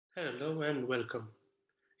Hello and welcome.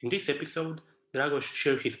 In this episode, Dragos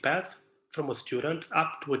shares his path from a student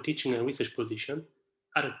up to a teaching and research position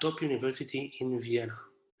at a top university in Vienna.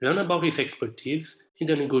 Learn about his expertise in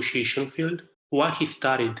the negotiation field, why he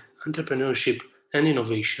studied entrepreneurship and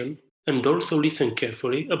innovation, and also listen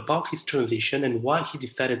carefully about his transition and why he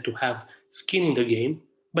decided to have skin in the game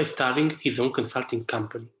by starting his own consulting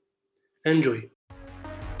company. Enjoy!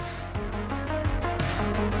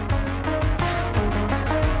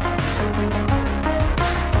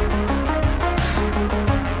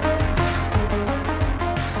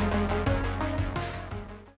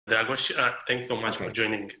 Dragos, thanks so much for Okay.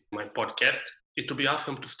 joining my podcast. It would be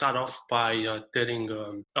awesome to start off by telling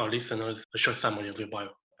our listeners a short summary of your bio.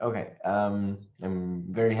 Okay. I'm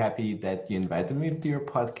very happy that you invited me to your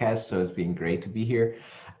podcast. So it's been great to be here.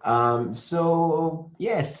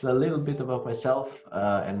 Yes, a little bit about myself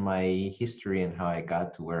and my history and how I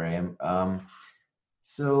got to where I am.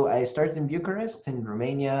 So I started in Bucharest in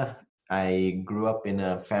Romania. I grew up in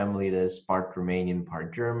a family that's part Romanian,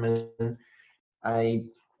 part German. I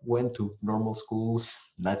went to normal schools,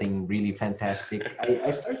 nothing really fantastic. I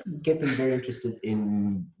started getting very interested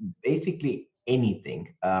in basically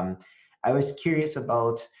anything. I was curious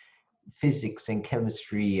about physics and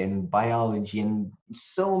chemistry and biology and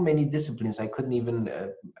so many disciplines. I couldn't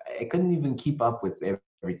even keep up with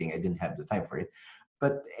everything. I didn't have the time for it.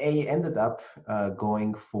 But I ended up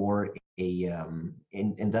going for in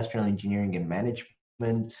industrial engineering and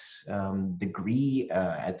management degree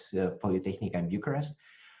at Polytechnica in Bucharest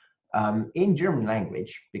in German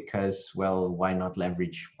language because, well, why not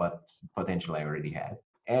leverage what potential I already had?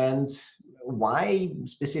 And why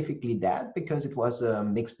specifically that? Because it was a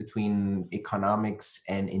mix between economics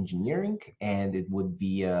and engineering, and it would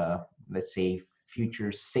be a, let's say,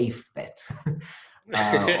 future safe bet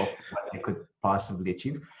of what I could possibly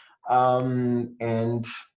achieve. And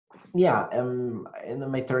yeah, in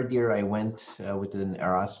my third year, I went with an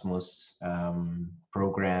Erasmus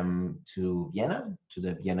program to Vienna, to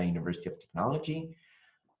the Vienna University of Technology.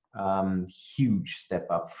 Huge step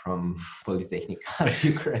up from Polytechnica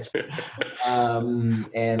Bucharest.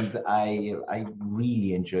 And I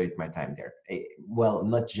really enjoyed my time there. Well,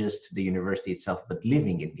 not just the university itself, but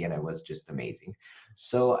living in Vienna was just amazing.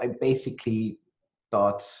 So I basically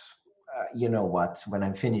thought, you know what, when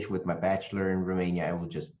I'm finished with my bachelor in Romania, I will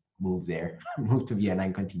just move there, move to Vienna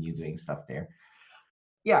and continue doing stuff there.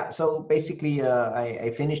 Yeah, so basically,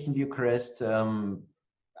 I finished in Bucharest.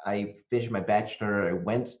 I finished my bachelor. I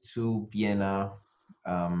went to Vienna.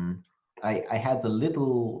 Um, I had a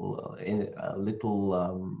little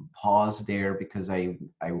pause there because I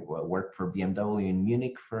worked for BMW in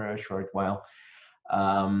Munich for a short while,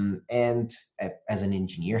 and as an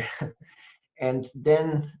engineer. And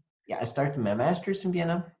then, yeah, I started my master's in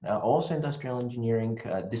Vienna, also industrial engineering,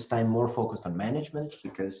 this time more focused on management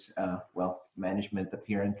because, well, management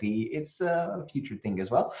apparently it's a future thing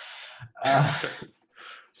as well. Uh,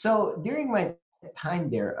 so during my time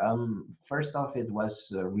there, first off, it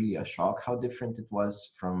was really a shock how different it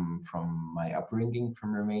was from my upbringing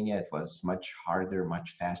from Romania. It was much harder,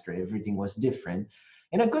 much faster. Everything was different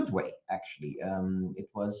in a good way, actually. It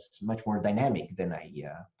was much more dynamic than I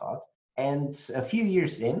thought. And a few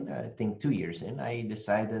years in, I think 2 years in, I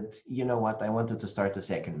decided, you know what, I wanted to start a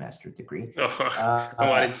second master degree. Well,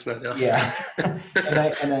 it's not Yeah,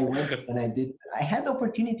 enough. and I went and I did. I had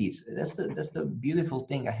opportunities. That's the beautiful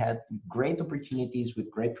thing. I had great opportunities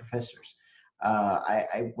with great professors.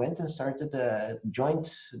 I went and started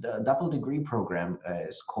joined the double degree program.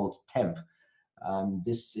 It's called TEMP.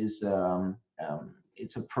 This is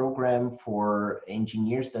it's a program for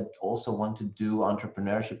engineers that also want to do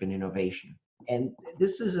entrepreneurship and innovation. And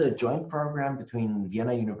this is a joint program between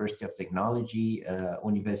Vienna University of Technology,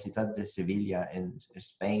 Universidad de Sevilla in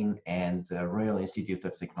Spain, and Royal Institute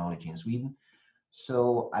of Technology in Sweden.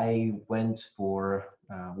 So I went for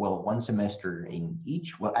well, one semester in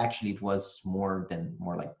each. Well, actually, it was more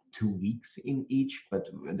like 2 weeks in each, but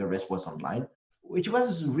the rest was online, which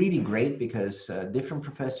was really great because different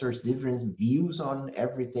professors, different views on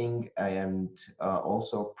everything, and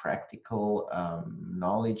also practical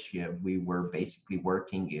knowledge. Yeah, we were basically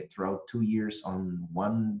working throughout 2 years on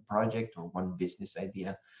one project or one business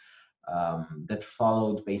idea that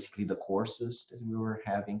followed basically the courses that we were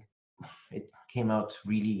having. It came out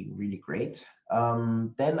really, really great.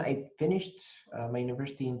 Then I finished my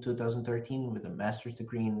university in 2013 with a master's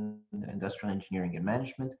degree in industrial engineering and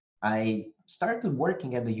management. I started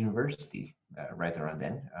working at the university right around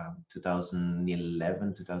then,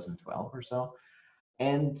 2011, 2012 or so.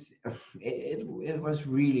 And it was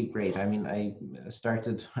really great. I mean, I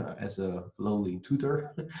started as a lowly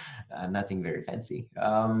tutor, nothing very fancy.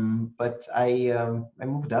 But I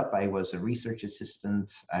moved up. I was a research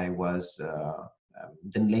assistant. I was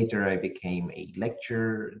then later I became a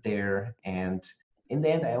lecturer there, and in the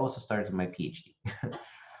end, I also started my PhD.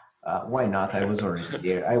 Why not? I was already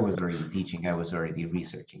there. I was already teaching. I was already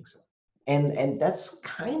researching. So, and that's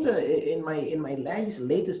kind of in my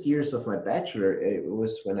latest years of my bachelor. It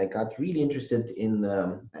was when I got really interested in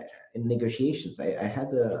negotiations. Okay. I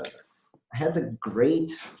had a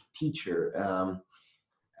great teacher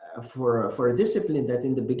for a discipline that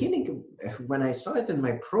in the beginning, when I saw it in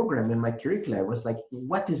my program in my curricula, I was like,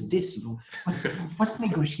 "What is this? What's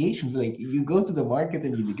negotiations? Like you go to the market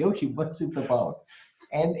and you negotiate. What's it about?"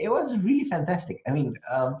 And it was really fantastic. I mean,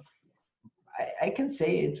 I can say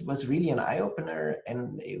it was really an eye opener, and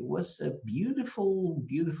it was a beautiful,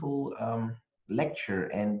 beautiful lecture,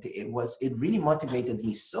 and it really motivated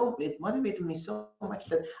me so. It motivated me so much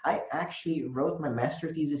that I actually wrote my master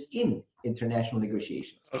thesis in international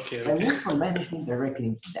negotiations. Okay. I Okay. moved from management directly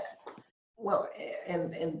into that. Well, and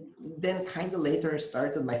then kind of later I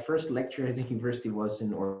started my first lecture at the university was in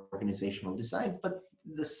organizational design, but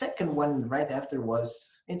the second one right after was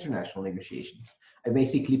international negotiations. I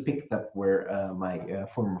basically picked up where my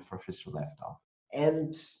former professor left off,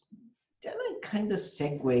 and then I kind of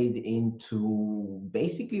segued into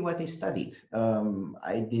basically what I studied.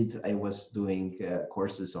 I was doing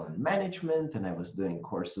courses on management, and I was doing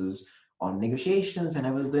courses on negotiations, and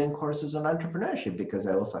I was doing courses on entrepreneurship because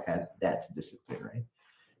I also had that discipline, right?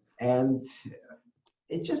 And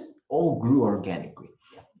it just all grew organically.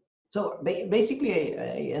 So basically,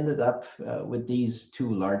 I ended up with these two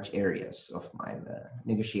large areas of mine: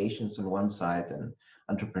 negotiations on one side and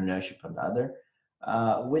entrepreneurship on the other,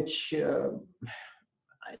 which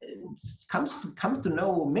comes to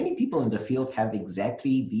know many people in the field have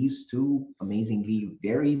exactly these two amazingly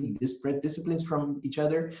very disparate disciplines from each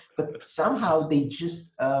other, but somehow they just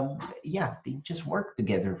they just work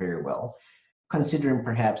together very well, considering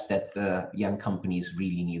perhaps that young companies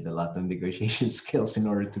really need a lot of negotiation skills in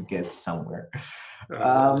order to get somewhere.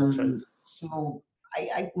 That's right. So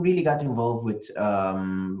I really got involved with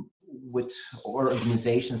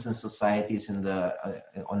organizations and societies in the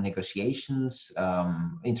on negotiations,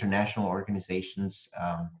 international organizations.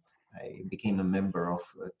 I became a member of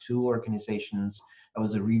two organizations. I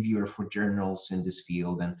was a reviewer for journals in this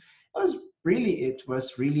field, and it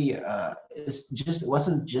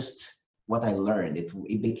wasn't just what I learned.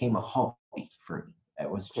 It became a hobby for me. It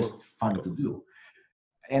was Cool. just fun to Cool. do.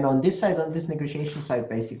 And on this side, on this negotiation side,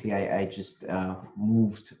 basically, I just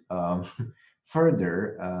moved further,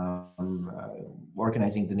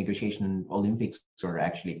 organizing the negotiation Olympics, or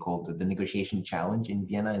actually called the Negotiation Challenge in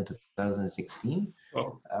Vienna in 2016.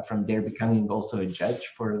 Oh, From there, becoming also a judge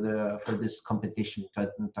for this competition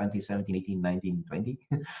 2017, 18, 19, 20.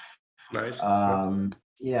 nice.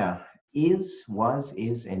 Yeah, is,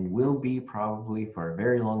 and will be probably for a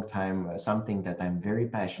very long time something that I'm very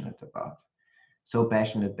passionate about. So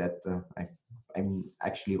passionate that I'm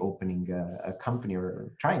actually opening a company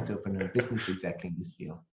or trying to open a business exactly in this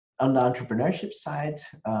field. On the entrepreneurship side,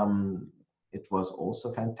 it was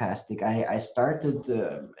also fantastic. I started,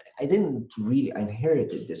 I didn't really, I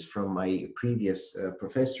inherited this from my previous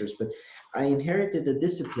professors, but I inherited a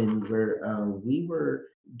discipline where we were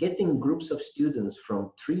getting groups of students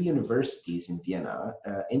from three universities in Vienna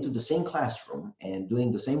into the same classroom and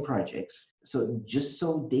doing the same projects. So just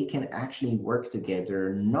so they can actually work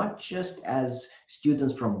together, not just as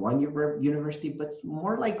students from one university, but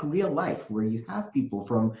more like real life, where you have people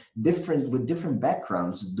from different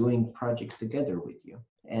backgrounds doing projects together with you.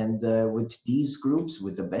 And with these groups,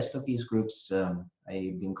 with the best of these groups,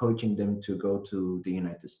 I've been coaching them to go to the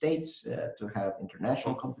United States to have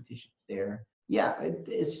international Oh, competitions there. Yeah,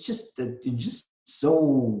 it's just so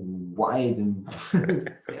wide and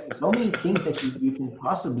so many things that you can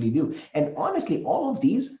possibly do. And honestly, all of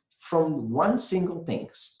these from one single thing,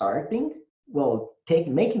 starting, well,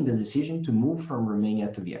 making the decision to move from Romania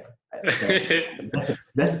to Vienna.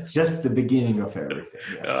 That's just the beginning of everything.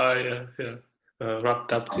 Yeah. yeah, yeah.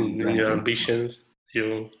 Wrapped up I'll be in your rambling too much. ambitions,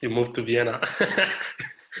 you moved to Vienna.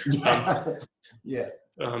 um, Yeah.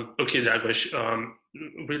 Yeah. okay, Dragos.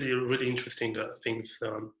 Really, really interesting things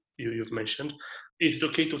you've mentioned. Is it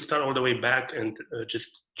okay to start all the way back and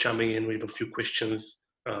just jumping in with a few questions?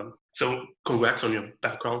 So, congrats on your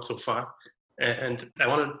background so far. And I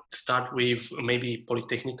want to start with maybe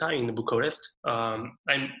Polytechnica in Bucharest.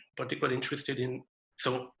 I'm particularly interested in.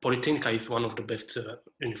 So, Polytechnica is one of the best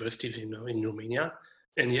universities in Romania,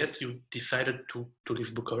 and yet you decided to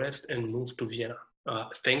leave Bucharest and move to Vienna.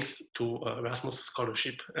 thanks to Erasmus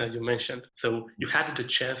scholarship, you mentioned. So you had the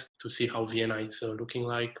chance to see how Vienna is looking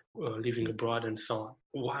like, living abroad and so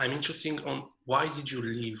on. I'm interested on why did you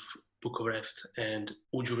leave Bucharest, and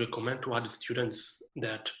would you recommend to other students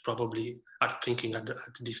that probably are thinking at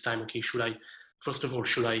this time, okay, first of all,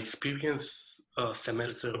 should I experience a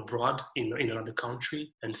semester abroad in another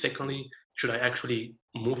country? And secondly, should I actually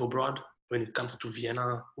move abroad when it comes to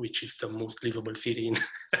Vienna, which is the most livable city in,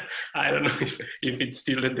 I don't know if it's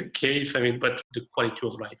still the case, but the quality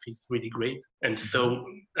of life is really great. And so,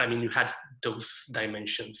 you had those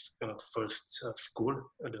dimensions, first school,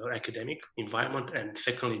 the academic environment, and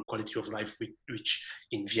secondly, quality of life, which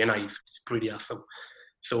in Vienna is pretty awesome.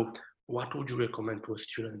 So what would you recommend to a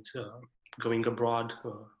student going abroad,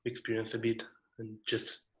 experience a bit and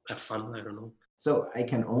just have fun? I don't know. So I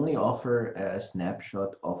can only offer a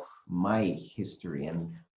snapshot of my history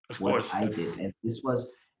and what I did. And this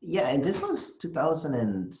was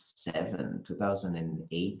 2007,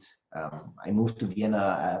 2008. I moved to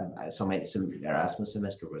Vienna. So my Erasmus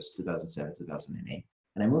semester was 2007, 2008.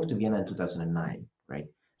 And I moved to Vienna in 2009, right?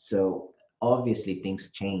 So obviously things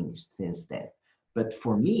changed since then. But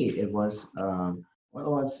for me, it was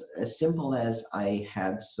as simple as I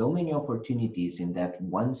had so many opportunities in that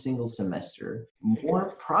one single semester,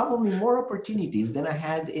 probably more opportunities than I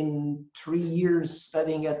had in 3 years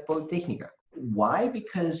studying at Polytechnica. Why?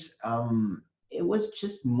 Because it was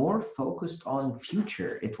just more focused on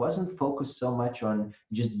future. It wasn't focused so much on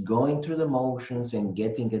just going through the motions and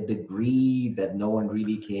getting a degree that no one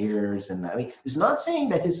really cares. And it's not saying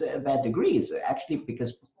that it's a bad degree. It's actually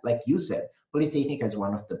because, like you said, Polytechnica is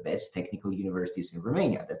one of the best technical universities in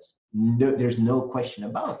Romania. There's no question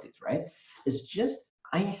about it, right? It's just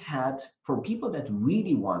for people that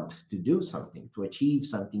really want to do something, to achieve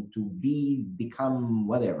something, to become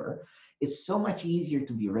whatever, it's so much easier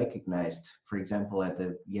to be recognized, for example, at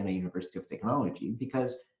the Vienna University of Technology,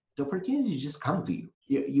 because the opportunities just come to you.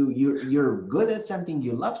 You're good at something,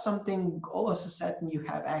 you love something, all of a sudden you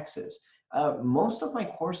have access. Most of my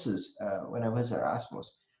courses when I was at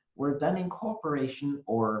Erasmus were done in cooperation,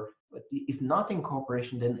 or if not in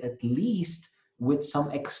cooperation, then at least with some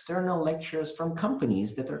external lecturers from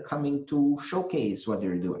companies that are coming to showcase what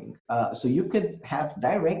they're doing. So you could have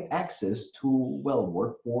direct access to,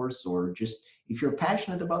 workforce, or just if you're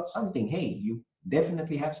passionate about something, hey, you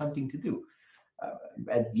definitely have something to do.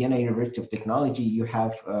 At Vienna University of Technology, you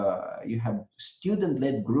have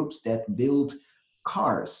student-led groups that build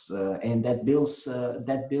cars and that build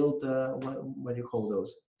what do you call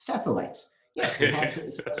those, satellites. Yes, we have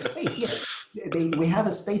space. Yes, we have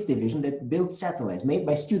a space division that builds satellites made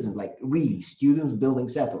by students, like really students building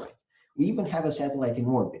satellites. We even have a satellite in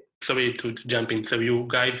orbit. Sorry to jump in. So you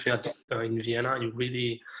guys in Vienna, you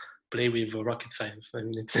really play with rocket science.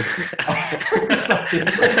 It's something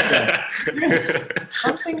like that. Yes,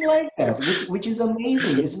 something like that, which is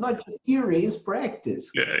amazing. It's not just theory; it's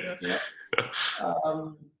practice. Yeah.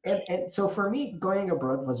 And so for me, going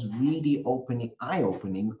abroad was really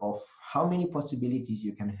eye-opening of how many possibilities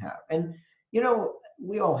you can have. And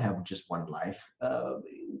we all have just one life.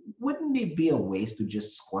 Wouldn't it be a waste to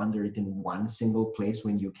just squander it in one single place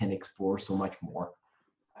when you can explore so much more?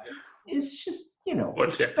 It's just yes,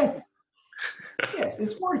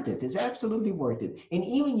 it's worth it. It's absolutely worth it. And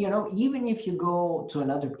even if you go to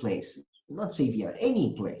another place, not say Vienna,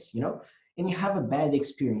 any place, and you have a bad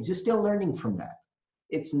experience, you're still learning from that.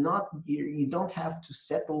 It's not, you don't have to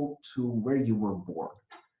settle to where you were born.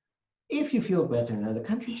 If you feel better in another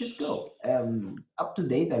country, just go. Up to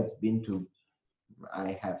date,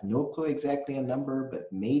 I have no clue exactly a number,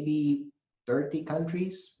 but maybe 30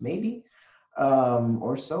 countries, maybe,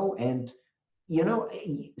 or so. And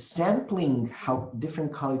sampling how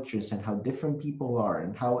different cultures and how different people are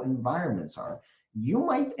and how environments are, you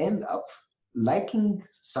might end up liking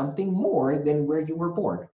something more than where you were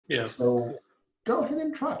born. Yeah. So go ahead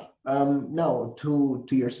and try. Now, to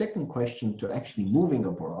your second question, to actually moving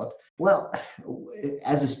abroad, well,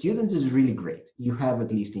 as a student is really great. You have,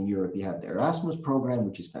 at least in Europe, you have the Erasmus program,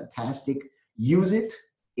 which is fantastic. Use it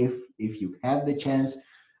if you have the chance.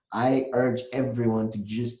 I urge everyone to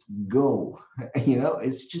just go.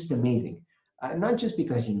 It's just amazing. Not just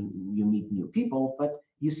because you meet new people, but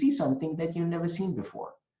you see something that you've never seen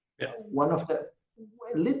before. Yeah. One of the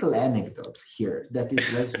little anecdotes here that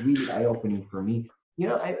was really eye-opening for me.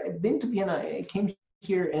 I've been to Vienna. I came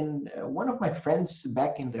here, and one of my friends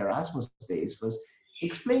back in the Erasmus days was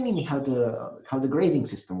explaining me how the grading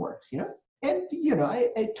system works. And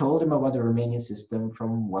I told him about the Romanian system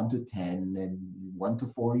from 1 to 10, and 1 to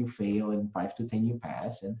 4 you fail, and 5 to 10 you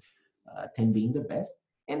pass, and 10 being the best.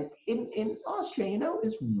 And in Austria,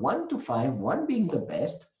 it's 1 to 5, 1 being the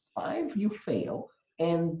best, 5 you fail,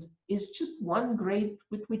 and it's just one grade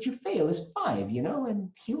with which you fail is 5. And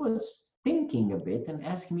he was thinking a bit and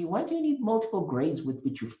asking me, why do you need multiple grades with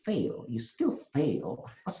which you fail? You still fail.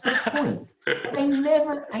 What's the point? And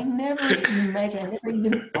I never imagined, I never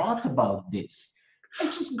even thought about this. I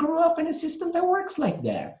just grew up in a system that works like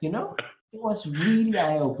that. It was really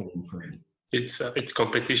eye-opening for me. It's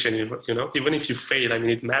competition, even if you fail, I mean,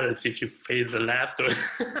 it matters if you fail the last or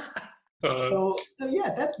So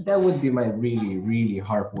yeah, that would be my really, really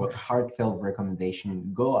heartfelt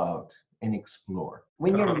recommendation. Go out and explore.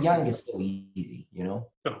 When you're young, it's still easy.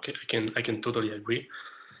 Okay, I can totally agree.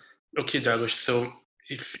 Okay, Dragos, so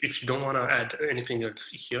if you don't want to add anything else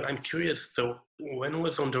here, I'm curious, so when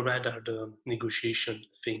was on the radar the negotiation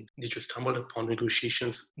thing? Did you stumble upon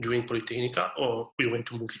negotiations during Polytechnica, or you went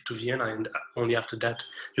to move to Vienna and only after that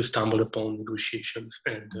you stumbled upon negotiations?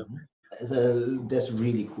 And That's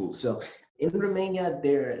really cool. So in Romania,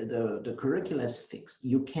 the curricula is fixed.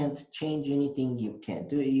 You can't change anything. You can't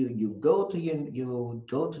do it. You go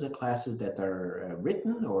to the classes that are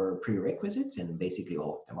written or prerequisites, and basically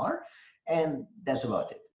all of them are, and that's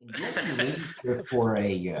about it. You only register for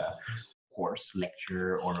a course,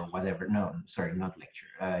 lecture, or whatever. No, sorry, not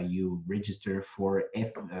lecture. You register for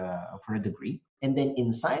for a degree, and then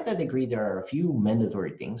inside that degree there are a few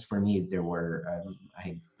mandatory things. For me, there were,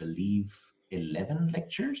 I believe, 11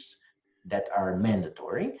 lectures that are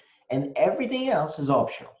mandatory, and everything else is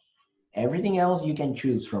optional. Everything else you can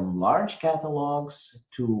choose, from large catalogs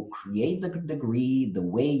to create the degree the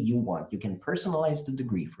way you want. You can personalize the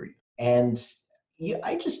degree for you. And yeah,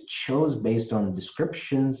 I just chose based on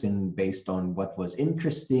descriptions and based on what was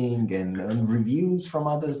interesting and reviews from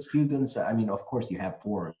other students. I mean, of course, you have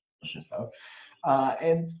forums and stuff.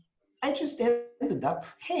 And I just ended up,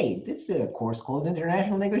 hey, this is a course called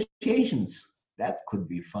International Negotiations. That could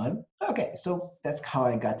be fun. Okay, so that's how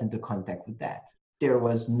I got into contact with that. There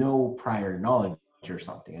was no prior knowledge or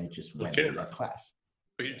something. I just went to that class.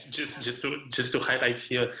 Just to highlight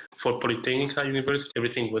here, for Polytechnica University,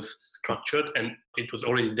 everything was structured and it was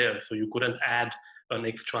already there, so you couldn't add an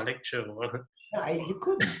extra lecture. No, you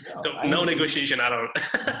couldn't. No, so no negotiation at all.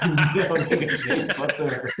 No negotiation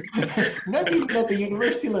whatsoever. Not even at the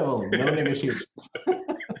university level. No negotiations.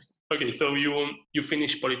 Okay, so you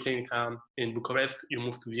finished Polytechnica in Bucharest, you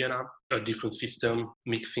moved to Vienna, a different system,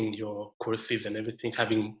 mixing your courses and everything,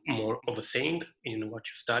 having more of a saying in what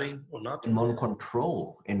you study or not. And more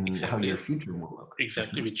control in how your future will look.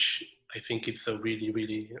 Exactly, which I think it's a really,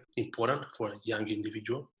 really important for a young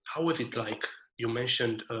individual. How was it like? You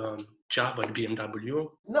mentioned job at BMW.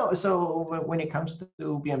 No, so when it comes to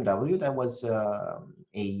BMW, that was a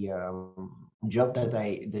job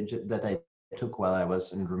that I took while I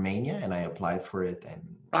was in Romania, and I applied for it. And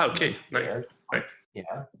okay, nice. Right.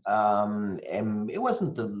 Yeah, and it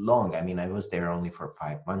wasn't long. I mean, I was there only for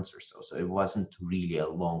 5 months or so it wasn't really a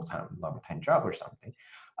long time job or something.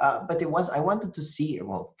 But it was. I wanted to see.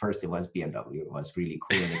 Well, first it was BMW. It was really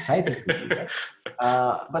cool and exciting to do that.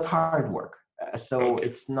 But hard work. So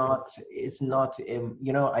it's not.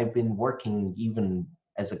 I've been working even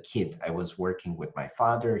as a kid. I was working with my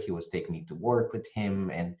father. He was taking me to work with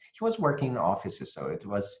him, and he was working in offices, so it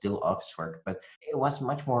was still office work, but it was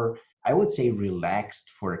much more, I would say,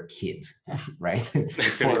 relaxed for a kid, right?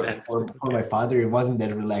 for my father, it wasn't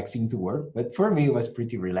that relaxing to work, but for me, it was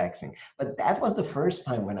pretty relaxing. But that was the first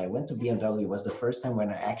time when I went to BMW. It was the first time when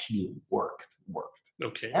I actually worked.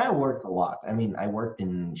 Okay. And I worked a lot. I mean, I worked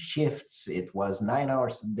in shifts. It was 9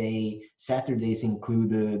 hours a day, Saturdays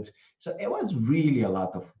included. So it was really a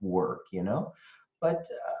lot of work. But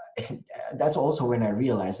that's also when I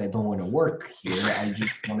realized I don't want to work here. I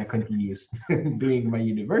just want to continue doing my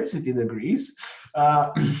university degrees.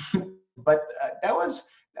 But that was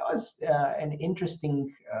an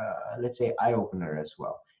interesting, let's say, eye opener as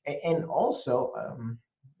well, and also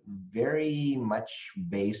very much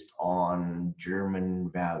based on German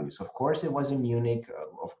values. Of course, it was in Munich.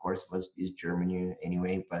 Of course, is Germany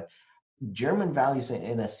anyway. But German values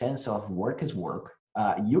in a sense of work is work.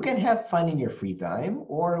 You can have fun in your free time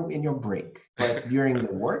or in your break, but during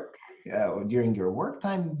your work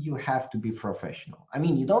time, you have to be professional. I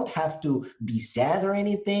mean, you don't have to be sad or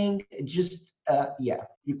anything. Just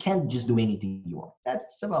you can't just do anything you want.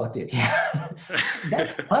 That's about it. Yeah,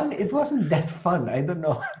 that's fun. It wasn't that fun. I don't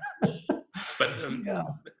know. But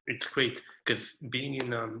it's great because being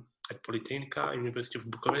in at Polytechnica, University of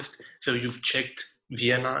Bucharest, so you've checked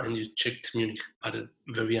Vienna and you checked Munich at a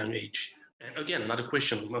very young age. And again, another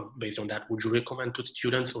question based on that: would you recommend to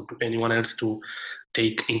students or to anyone else to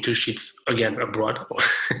take internships again abroad?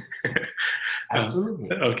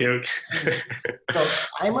 Absolutely. Okay. So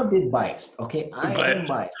I'm a bit biased. Okay, I am But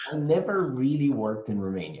biased. I never really worked in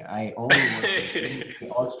Romania. I only worked in Germany,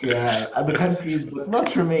 Austria, other countries, but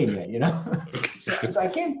not Romania. So I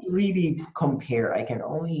can't really compare. I can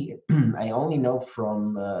only I only know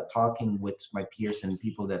from talking with my peers and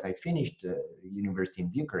people that I finished university in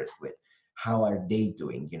Bucharest with. How are they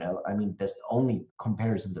doing? I mean, that's the only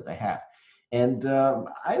comparison that I have. And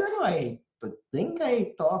I don't know. I think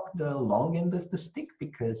I talk the long end of the stick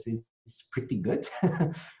because it's pretty good,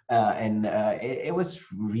 and it was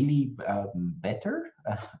really better,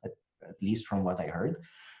 at least from what I heard.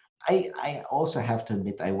 I also have to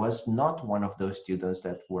admit I was not one of those students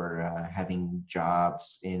that were having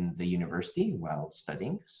jobs in the university while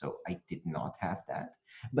studying, so I did not have that.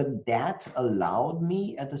 But that allowed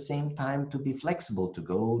me at the same time to be flexible, to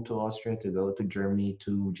go to Austria, to go to Germany,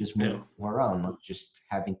 to just move yeah, around, not just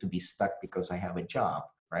having to be stuck because I have a job,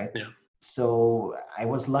 right? yeah, So I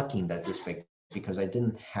was lucky in that respect because I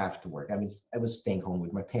didn't have to work. I was staying home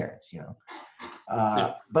with my parents, yeah.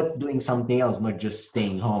 but doing something else, not just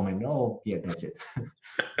staying home and oh yeah, that's it.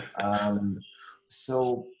 um,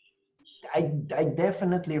 so I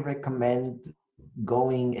definitely recommend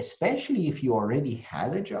going, especially if you already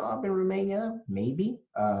had a job in Romania. Maybe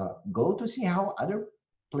go to see how other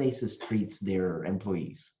places treat their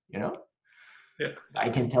employees. Yeah. I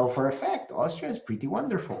can tell for a fact Austria is pretty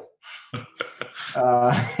wonderful.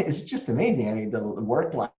 It's just amazing. I mean, the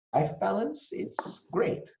work-life balance, it's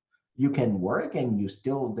great. You can work and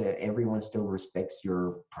everyone still respects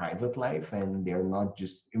your private life and they're not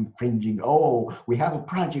just infringing, oh, we have a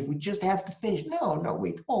project, we just have to finish. No, no,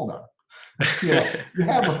 wait, hold on. You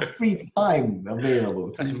have a free time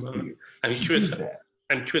available to I'm, you. I'm You should curious. use that.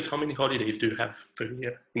 I'm curious. How many holidays do you have per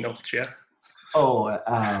year in Austria? Oh,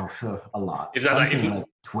 a lot. Is that like Something like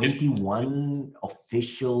is 21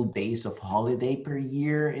 official days of holiday per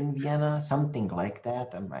year in Vienna, something like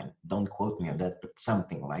that. Don't quote me on that, but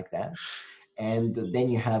something like that. And then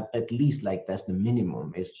you have at least, like, that's the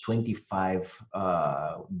minimum, is 25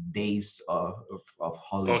 days of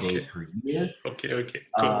holiday okay, per year okay,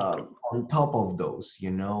 cool. on top of those,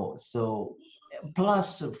 so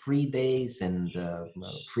plus 3 days and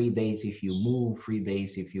 3 days if you move, 3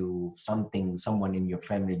 days if someone in your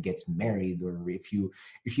family gets married, or if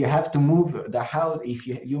you have to move the house, if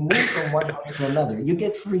you move from one house to another, you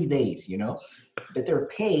get 3 days, that are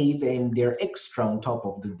paid, and they're extra on top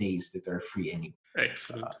of the days that are free anyway.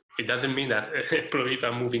 Excellent. It doesn't mean that employees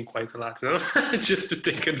are moving quite a lot, no? Just to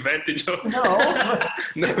take advantage of. No, but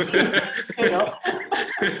No.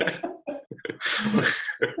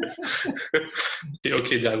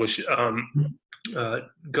 Okay, Dragoș.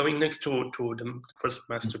 Going next to the first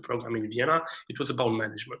master program in Vienna, it was about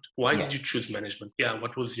management. Why did you choose management? Yeah,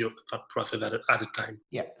 what was your thought process at the time?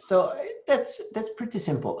 Yeah, so that's pretty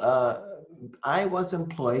simple. I was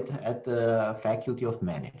employed at the Faculty of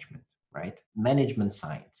Management, right? Management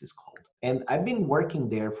Science is called, and I've been working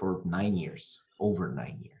there for 9 years, over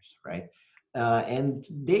 9 years, right? And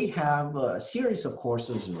they have a series of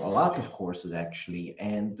courses, a lot of courses actually,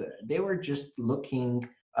 and they were just looking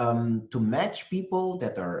to match people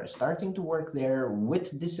that are starting to work there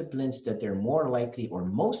with disciplines that they're more likely or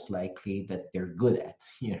most likely that they're good at,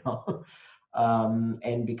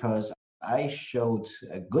 and because I showed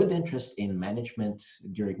a good interest in management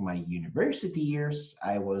during my university years,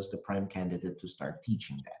 I was the prime candidate to start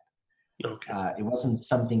teaching that. Okay. It wasn't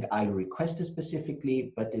something I requested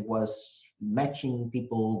specifically, but it was matching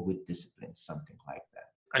people with disciplines, something like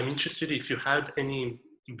that. I'm interested if you had any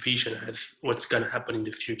vision as what's going to happen in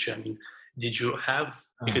the future. I mean, did you have,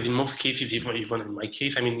 because in most cases, even in my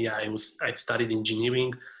case, I mean, yeah, I studied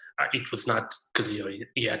engineering. It was not clear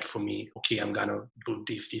yet for me, okay, I'm going to do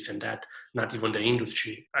this and that, not even the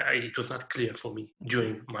industry. It was not clear for me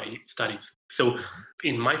during my studies. So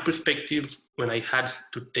in my perspective, when I had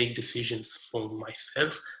to take decisions for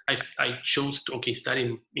myself, I chose to, okay,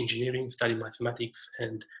 study engineering, study mathematics,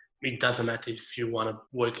 and it doesn't matter if you want to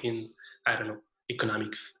work in, I don't know,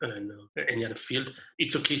 economics and any other field.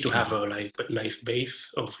 It's okay to have a nice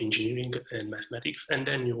base of engineering and mathematics, and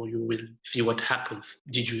then you will see what happens.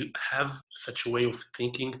 Did you have such a way of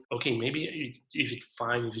thinking, okay, maybe is it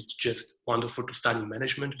fine, is it just wonderful to study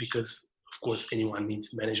management? Because of course anyone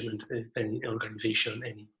needs management, any organization,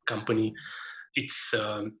 any company. It's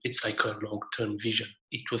like a long-term vision.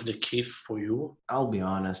 It was the case for you? I'll be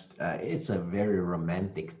honest, it's a very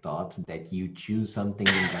romantic thought that you choose something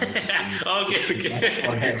in life. Okay.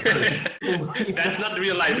 That's not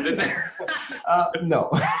real life. No.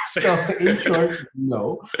 So in short,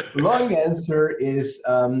 no. Long answer is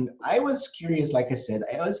I was curious, like I said,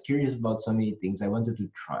 I was curious about so many things I wanted to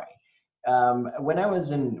try. When I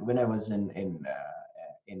was in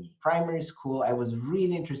primary school, I was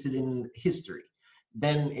really interested in history.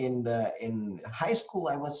 Then in high school,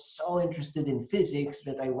 I was so interested in physics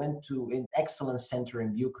that I went to an excellence center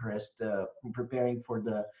in Bucharest, preparing for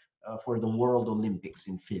the World Olympics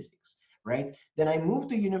in physics. Right. Then I moved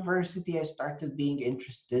to university. I started being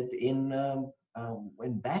interested in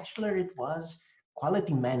bachelor. It was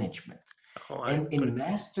quality management. Oh, And in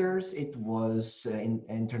master's, it was in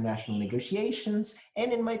international negotiations.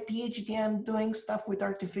 And in my PhD, I'm doing stuff with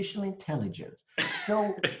artificial intelligence.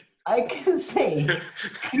 So I can say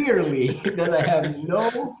clearly that I have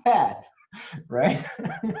no path, right?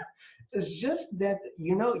 It's just that,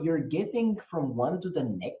 you're getting from one to the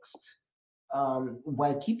next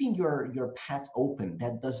while keeping your path open.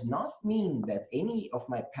 That does not mean that any of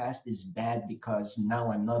my past is bad because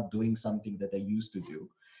now I'm not doing something that I used to do.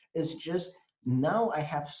 It's just now I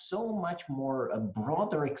have so much more a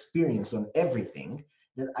broader experience on everything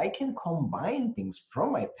that I can combine things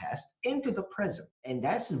from my past into the present. And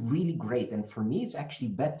that's really great. And for me, it's actually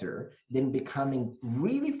better than becoming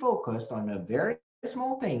really focused on a very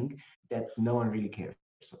small thing that no one really cares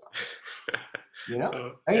about.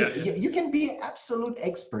 So, I mean, yeah. you can be an absolute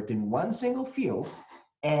expert in one single field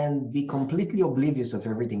and be completely oblivious of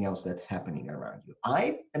everything else that's happening around you.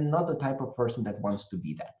 I am not the type of person that wants to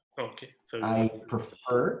be that. Okay. So I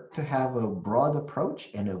prefer to have a broad approach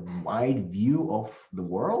and a wide view of the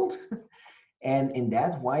world. And in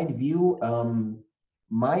that wide view,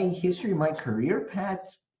 my history, my career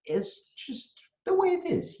path is just the way it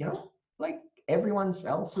is, like everyone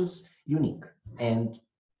else's unique. And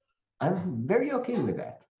I'm very okay with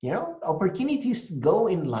that. Opportunities go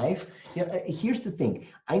in life. Here's the thing.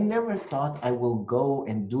 I never thought I will go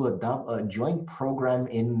and do a joint program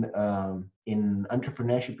in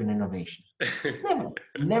entrepreneurship and innovation.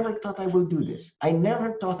 Never thought I will do this. I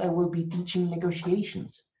never thought I will be teaching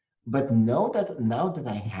negotiations. But now that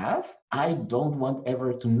I have, I don't want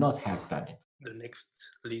ever to not have done it. The next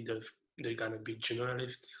leaders, they're gonna be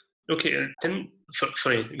journalists. Okay,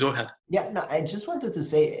 sorry, go ahead. Yeah, no, I just wanted to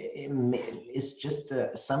say it's just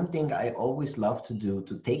something I always love to do,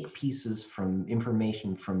 to take pieces from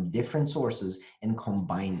information from different sources and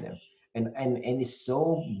combine them. And it's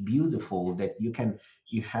so beautiful that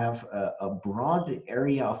you have a broad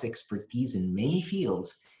area of expertise in many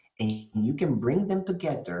fields, and you can bring them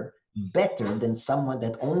together better than someone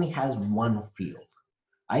that only has one field.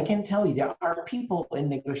 I can tell you there are people in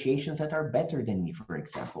negotiations that are better than me, for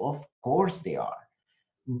example. Of course they are.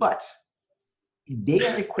 But they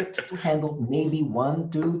are equipped to handle maybe one,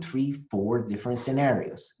 two, three, four different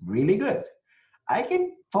scenarios. Really good. I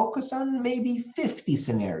can focus on maybe 50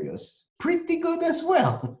 scenarios. Pretty good as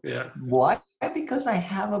well. Yeah. Why? Because I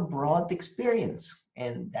have a broad experience,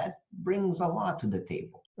 and that brings a lot to the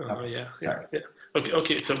table. Yeah.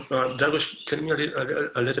 Okay. So, Dragos, tell me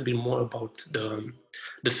a little bit more about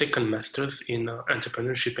the second masters in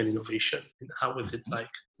entrepreneurship and innovation. How is it like?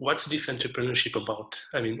 What's this entrepreneurship about?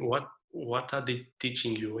 I mean, what are they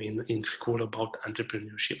teaching you in school about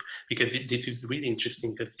entrepreneurship? Because this is really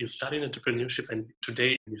interesting because you studied entrepreneurship and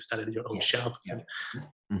today you started your own shop.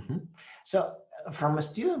 Yeah. So from a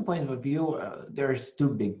student point of view, there's two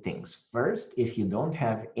big things. First, if you don't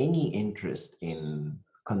have any interest in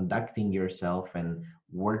conducting yourself and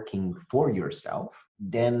working for yourself,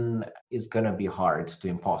 then it's going to be hard to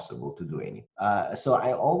impossible to do anything. So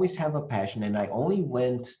I always have a passion, and I only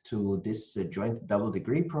went to this joint double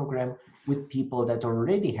degree program with people that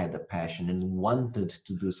already had a passion and wanted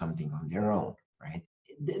to do something on their own, right?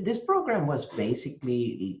 This program was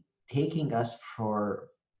basically taking us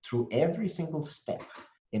through every single step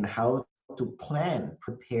in how to plan,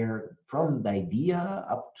 prepare from the idea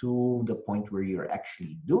up to the point where you're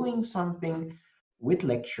actually doing something, with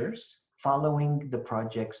lectures following the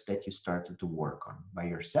projects that you started to work on by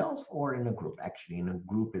yourself or in a group. Actually, in a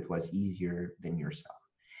group, it was easier than yourself.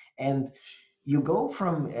 And you go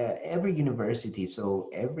from every university. So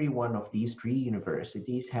every one of these three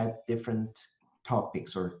universities had different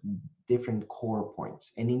topics or different core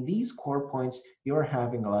points. And in these core points, you're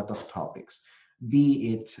having a lot of topics,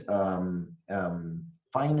 be it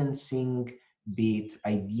financing, be it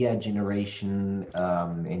idea generation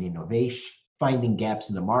and innovation, finding gaps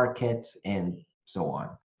in the market, and so on.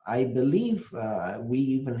 I believe we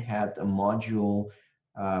even had a module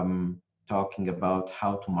talking about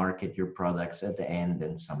how to market your products at the end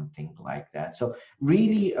and something like that. So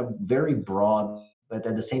really a very broad, but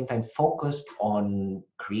at the same time focused on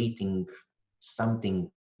creating something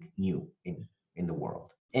new in the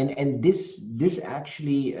world. And this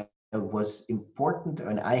actually was important,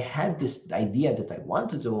 and I had this idea that I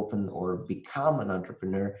wanted to open or become an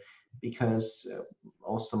entrepreneur because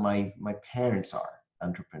also my parents are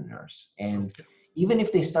entrepreneurs, and Okay. even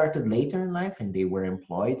if they started later in life and they were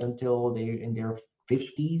employed until they're in their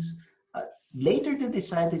 50s, uh, later they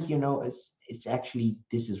decided, it's actually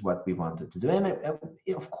this is what we wanted to do, and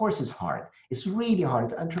of course it's hard. It's really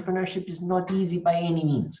hard. Entrepreneurship is not easy by any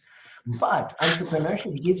means. But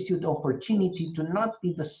entrepreneurship gives you the opportunity to not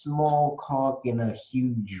be the small cog in a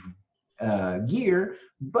huge gear,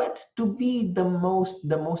 but to be the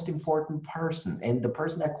most important person, and the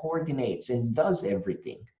person that coordinates and does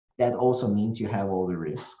everything. That also means you have all the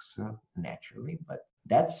risks, naturally, but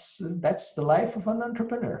that's the life of an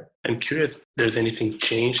entrepreneur. I'm curious, there's anything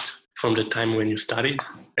changed from the time when you started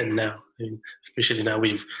and now, especially now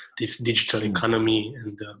with this digital Mm, economy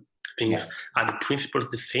and things. yeah. Are the principles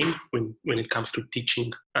the same when it comes to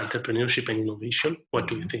teaching entrepreneurship and innovation? What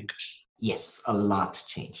do you Mhm. think? Yes, a lot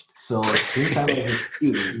changed. So since I was a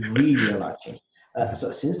student, really a lot changed.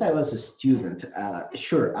 So since I was a student,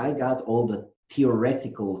 sure, I got all the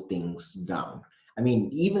theoretical things down. I mean,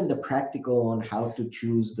 even the practical on how to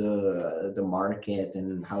choose the market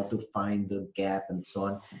and how to find the gap and so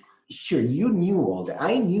on. Sure, you knew all that.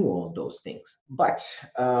 I knew all those things. But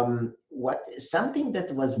what something that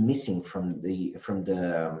was missing from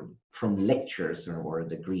lectures or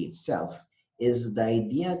degree itself is the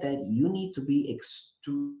idea that you need to be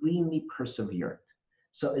extremely perseverant.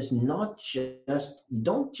 So it's not just, you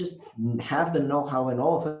don't just have the know-how and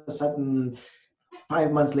all of a sudden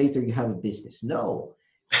 5 months later you have a business. No,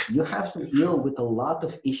 you have to deal with a lot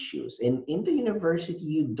of issues. And in the university,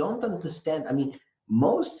 you don't understand. I mean,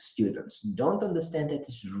 most students don't understand that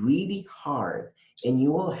it's really hard, and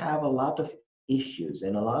you will have a lot of issues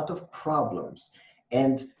and a lot of problems.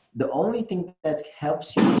 And the only thing that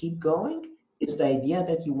helps you keep going is the idea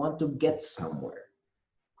that you want to get somewhere.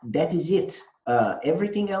 That is it.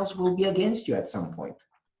 Everything else will be against you at some point.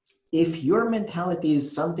 If your mentality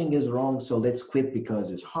is something is wrong, so let's quit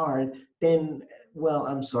because it's hard, then, well,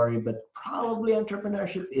 I'm sorry, but probably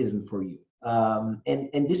entrepreneurship isn't for you.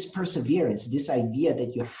 And this perseverance, this idea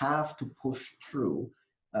that you have to push through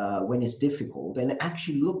when it's difficult and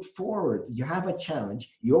actually look forward. You have a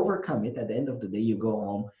challenge, you overcome it. At the end of the day, you go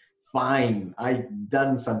home. Fine, I've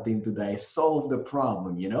done something today. I solved the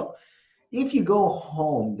problem. If you go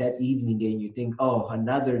home that evening and you think, oh,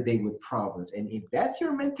 another day with problems, and if that's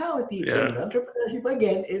your mentality, then Yeah. entrepreneurship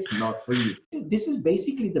again is not for you. This is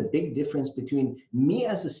basically the big difference between me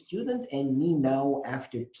as a student and me now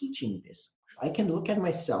after teaching this. I can look at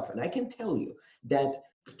myself and I can tell you that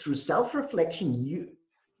through self-reflection,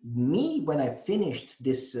 me, when I finished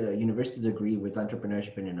this university degree with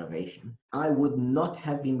entrepreneurship and innovation, I would not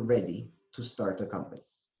have been ready to start a company.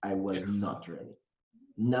 I was Yes. not ready.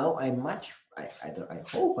 Now I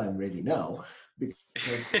hope I'm ready now,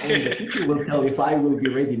 because only the future will tell if I will be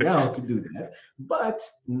ready now to do that. But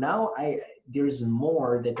now there's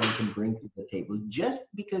more that I can bring to the table. Just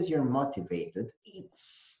because you're motivated,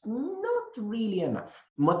 it's not really enough.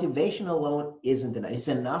 Motivation alone isn't enough. It's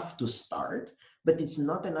enough to start, but it's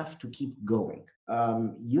not enough to keep going.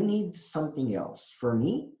 You need something else. For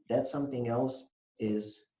me, that something else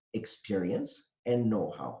is experience and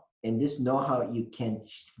know-how. And this know-how you can't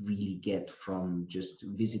really get from just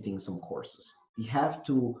visiting some courses. You have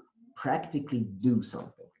to practically do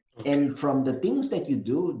something. Okay. And from the things that you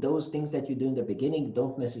do, those things that you do in the beginning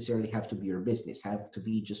don't necessarily have to be your business, have to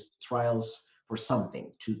be just trials for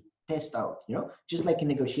something to test out. Just like in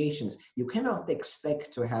negotiations, you cannot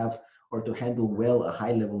expect to have or to handle well a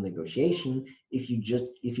high level negotiation if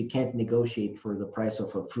you can't negotiate for the price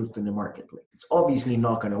of a fruit in the marketplace. It's obviously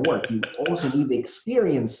not going to work. You also need the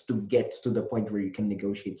experience to get to the point where you can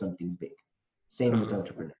negotiate something big. Same with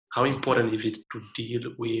entrepreneurs. How important is it to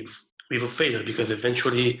deal with a failure? Because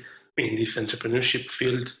eventually, in this entrepreneurship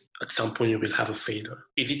field, at some point you will have a failure.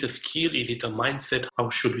 Is it a skill? Is it a mindset? How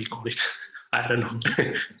should we call it? I don't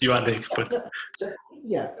Mhm. know. You are the expert.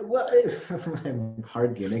 Yeah, well, I'm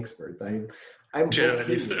hardly an expert. I'm okay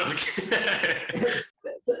Journalist. with it. Okay.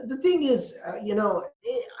 The thing is,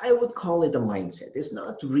 I would call it a mindset. It's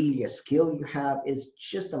not really a skill you have. It's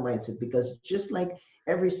just a mindset, because just like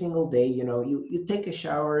every single day, you take a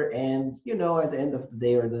shower and, at the end of the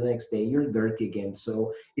day or the next day, you're dirty again.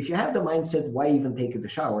 So if you have the mindset, why even take the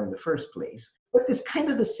shower in the first place? But it's kind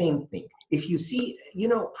of the same thing. If you see,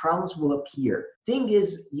 problems will appear. Thing is,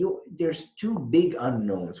 there's two big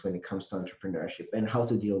unknowns when it comes to entrepreneurship and how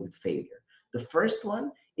to deal with failure. The first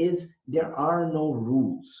one is there are no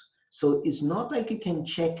rules. So it's not like you can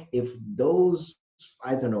check if those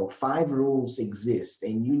I don't know, 5 rules exist,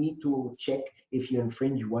 and you need to check if you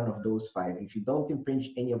infringe one of those 5. If you don't infringe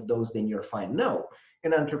any of those, then you're fine. No,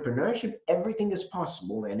 in entrepreneurship, everything is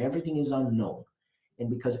possible and everything is unknown. And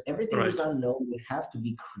because everything is Right. unknown, you have to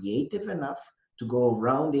be creative enough to go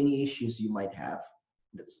around any issues you might have.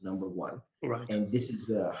 That's number one. Right. And this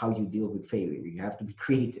is how you deal with failure. You have to be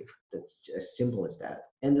creative. That's as simple as that.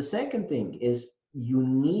 And the second thing is you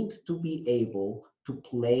need to be able to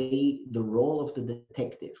play the role of the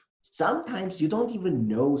detective. Sometimes you don't even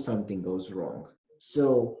know something goes wrong.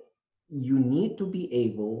 So you need to be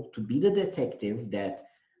able to be the detective that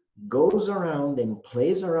goes around and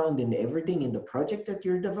plays around in everything in the project that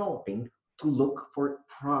you're developing to look for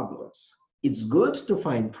problems. It's good to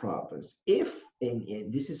find problems. If, and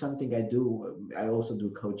this is something I do, I also do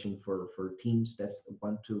coaching for teams that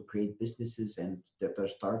want to create businesses and that are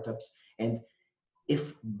startups. And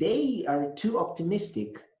if they are too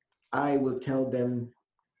optimistic, I will tell them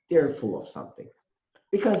they're full of something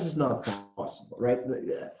because it's not possible, right?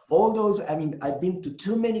 All those, I mean, I've been to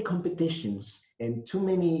too many competitions and too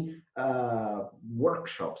many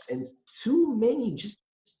workshops and too many, just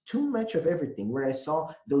too much of everything where I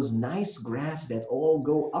saw those nice graphs that all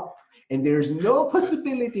go up and there's no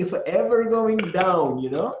possibility of ever going down, you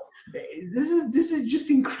know? This is just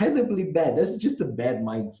incredibly bad. This is just a bad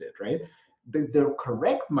mindset, right? The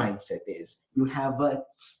correct mindset is you have a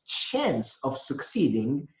chance of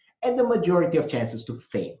succeeding and the majority of chances to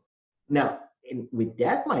fail. Now, with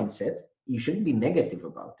that mindset, you shouldn't be negative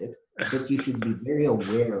about it, but you should be very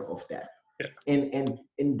aware of that. Yeah.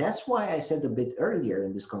 And that's why I said a bit earlier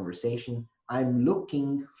in this conversation, I'm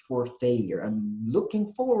looking for failure. I'm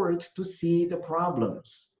looking forward to see the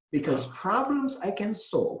problems because problems I can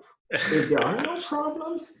solve. If there are no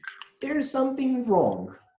problems, there's something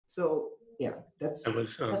wrong. So yeah, that's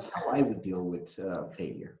how I would deal with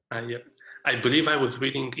failure. I believe I was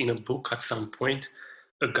reading in a book at some point,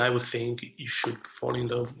 a guy was saying you should fall in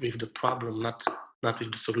love with the problem, not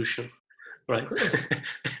with the solution, right?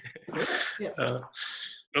 Yeah.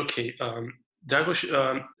 Okay,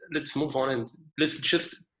 Dragos, let's move on and let's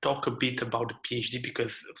just talk a bit about the PhD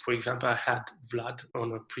because, for example, I had Vlad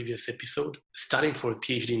on a previous episode studying for a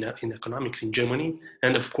PhD in economics in Germany.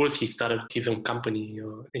 And of course, he started his own company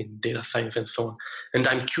in data science and so on. And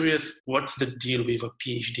I'm curious, what's the deal with a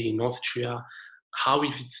PhD in Austria? How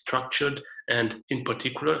is it structured? And in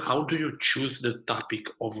particular, how do you choose the topic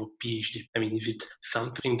of a PhD? I mean, is it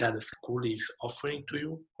something that the school is offering to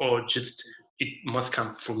you or just it must come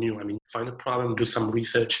from you? I mean, find a problem, do some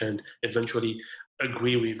research, and eventually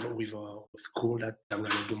agree with a school that I'm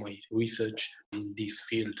going to do my research in this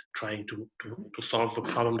field, trying to solve a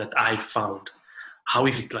problem that I found. How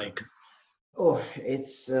is it like? Oh,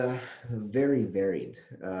 it's very varied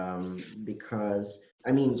because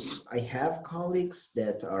I mean I have colleagues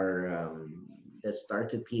that are that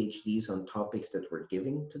started PhDs on topics that were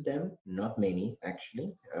given to them. Not many,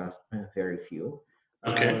 actually, very few.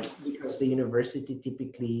 Okay. Because the university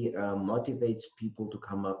typically motivates people to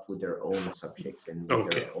come up with their own subjects and with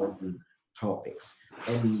Okay. their own topics.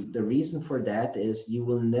 And the reason for that is you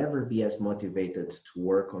will never be as motivated to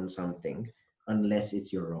work on something unless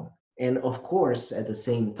it's your own. And of course, at the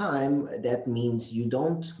same time, that means you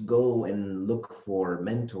don't go and look for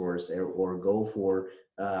mentors or go for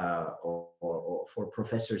or for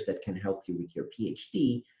professors that can help you with your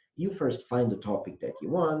PhD. You first find the topic that you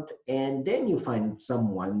want, and then you find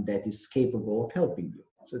someone that is capable of helping you.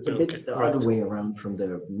 So it's a bit the other way around from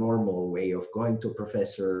the normal way of going to a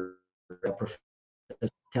professor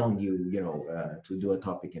telling you, to do a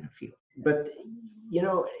topic in a field. But,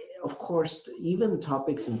 of course, even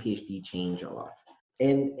topics in PhD change a lot.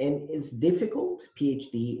 And it's difficult.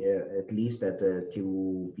 PhD, at least at the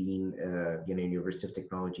TU being, University of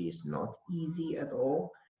Technology, is not easy at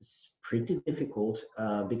all. It's pretty difficult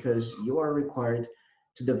because you are required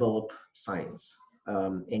to develop science.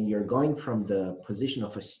 And you're going from the position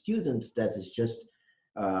of a student that is just,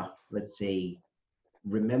 let's say,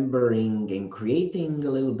 remembering and creating a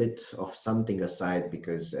little bit of something aside,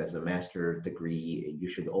 because as a master degree you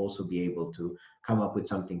should also be able to come up with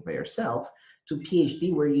something by yourself, to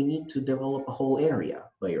PhD where you need to develop a whole area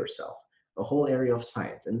by yourself, a whole area of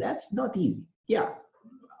science, and that's not easy. Yeah,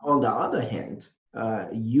 on the other hand,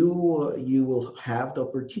 you will have the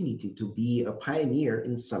opportunity to be a pioneer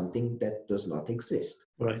in something that does not exist.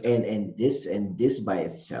 Right. And this by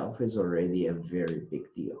itself is already a very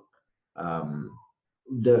big deal.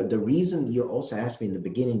 The reason you also asked me in the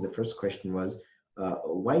beginning, the first question was,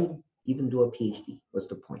 why even do a PhD? What's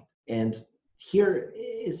the point? And Here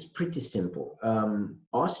is pretty simple.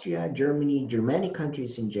 Austria, Germany, Germanic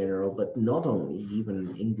countries in general, but not only,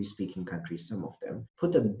 even English-speaking countries, some of them,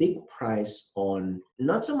 put a big price on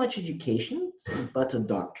not so much education, but a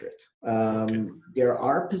doctorate. Okay. There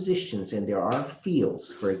are positions and there are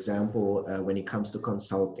fields, for example, when it comes to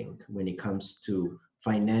consulting, when it comes to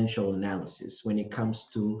financial analysis, when it comes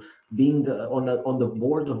to being on the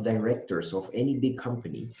board of directors of any big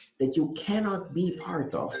company, that you cannot be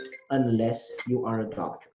part of unless you are a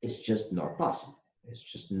doctor. It's just not possible. It's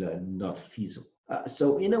just not feasible.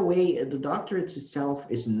 So in a way, the doctorate itself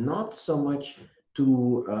is not so much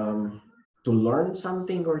to learn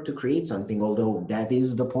something or to create something, although that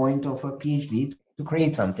is the point of a PhD, to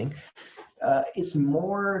create something. It's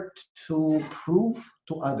more to prove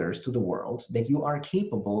to others, to the world, that you are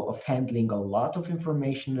capable of handling a lot of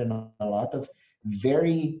information and a lot of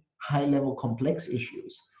very high level complex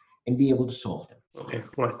issues and be able to solve them. Okay,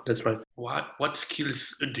 right, that's right. What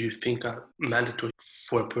skills do you think are mandatory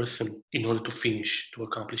for a person in order to finish, to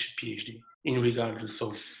accomplish a PhD, in regardless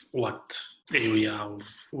of what area of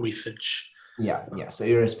research? Yeah. So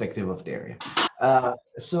irrespective of the area.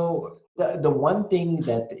 So the one thing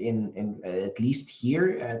that in at least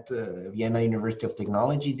here at Vienna University of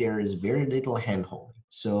Technology, there is very little handholding.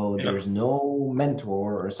 So Yeah. there's no mentor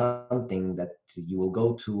or something that you will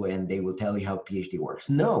go to and they will tell you how PhD works.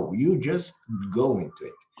 No, you just go into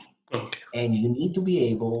it. Okay. And you need to be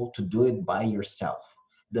able to do it by yourself.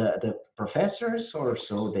 The professors or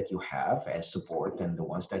so that you have as support and the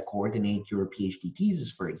ones that coordinate your PhD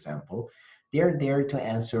thesis, for example, they're there to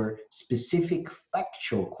answer specific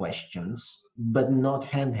factual questions, but not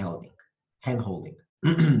handholding.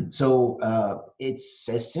 So it's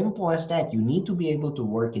as simple as that. You need to be able to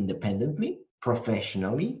work independently,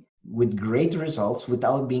 professionally, with great results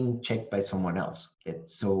without being checked by someone else.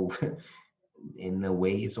 So in a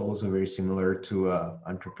way, it's also very similar to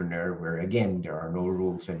entrepreneur, where again there are no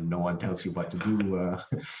rules and no one tells you what to do.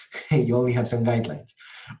 You only have some guidelines.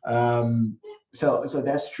 So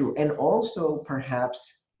that's true. And also perhaps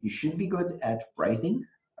you should be good at writing.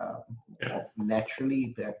 Well,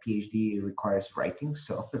 naturally the PhD requires writing,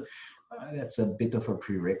 so that's a bit of a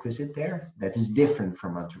prerequisite there that is different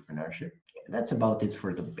from entrepreneurship. That's about it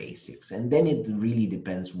for the basics, and then it really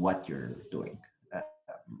depends what you're doing,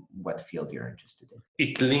 what field you're interested in.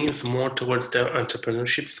 It leans more towards the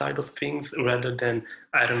entrepreneurship side of things rather than,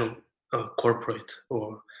 I don't know, corporate,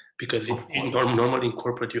 or because normally in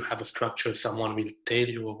corporate you have a structure, someone will tell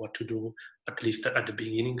you what to do, at least at the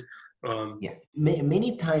beginning. Yeah,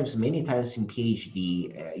 many times in PhD,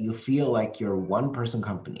 you feel like you're one person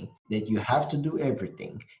company, that you have to do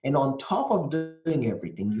everything. And on top of doing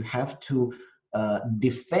everything, you have to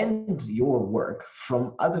defend your work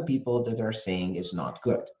from other people that are saying it's not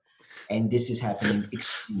good. And this is happening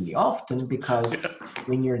extremely often because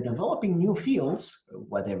when you're developing new fields,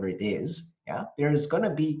 whatever it is, yeah, there's going to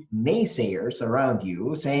be naysayers around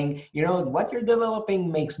you saying, you know, what you're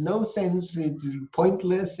developing makes no sense, it's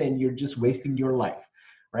pointless, and you're just wasting your life,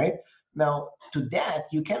 right? Now, to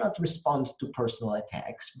that, you cannot respond to personal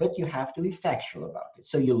attacks, but you have to be factual about it.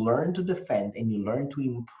 So you learn to defend and you learn to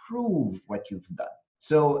improve what you've done.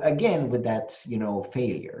 So again, with that,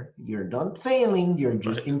 failure, you're not failing, you're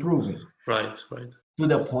just improving. Right. To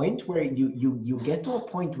the point where you get to a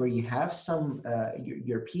point where you have some,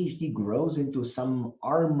 your PhD grows into some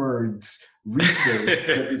armored research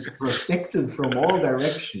that is protected from all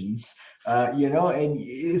directions, and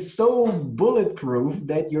it's so bulletproof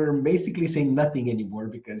that you're basically saying nothing anymore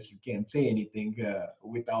because you can't say anything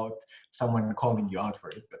without someone calling you out for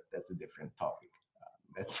it, but that's a different topic.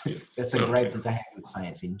 That's a gripe that I have with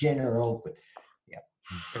science in general, but yeah.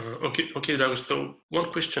 Okay, Dragos. So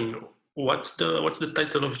one question: what's the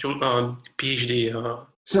title of your PhD?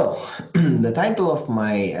 So the title of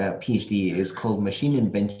my PhD is called Machine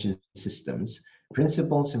Invention Systems: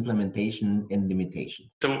 Principles, Implementation, and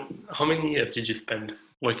Limitation. So how many years did you spend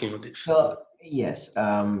working on this? So yes,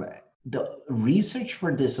 the research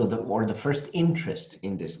for this, or the first interest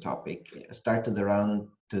in this topic, started around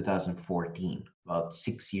 2014, about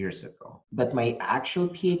 6 years ago. But my actual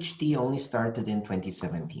PhD only started in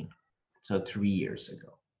 2017, so 3 years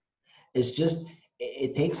ago. It's just,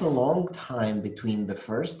 it takes a long time between the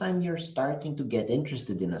first time you're starting to get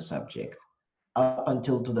interested in a subject up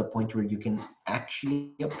until to the point where you can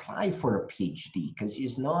actually apply for a PhD, because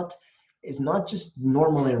it's not just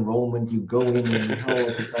normal enrollment. You go in and all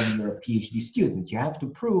of a sudden you're a PhD student. You have to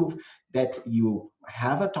prove that you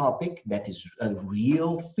have a topic that is a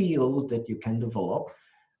real field that you can develop,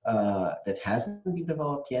 that hasn't been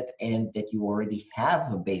developed yet, and that you already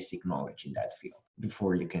have a basic knowledge in that field.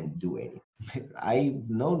 before you can do anything. I've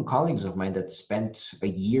known colleagues of mine that spent a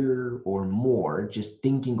year or more just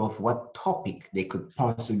thinking of what topic they could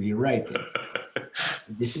possibly write in.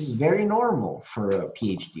 This is very normal for a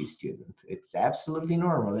PhD student. It's absolutely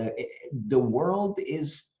normal. The world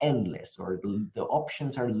is endless, or the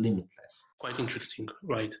options are limitless. Quite interesting,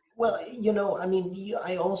 right? Well, I mean,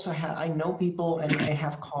 I also have, I know people and I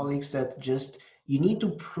have colleagues that just, you need to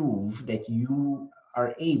prove that you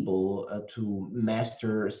are able to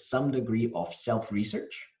master some degree of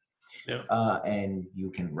self-research, Yeah. and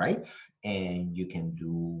you can write and you can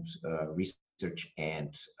do research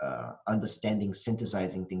and understanding,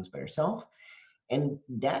 synthesizing things by yourself. And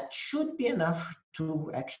that should be enough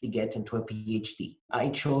to actually get into a PhD. I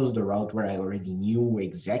chose the route where I already knew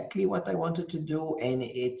exactly what I wanted to do, and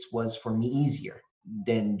it was for me easier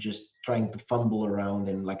than just trying to fumble around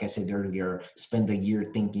and, like I said earlier, spend a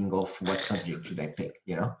year thinking of what subject should I pick.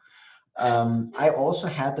 I also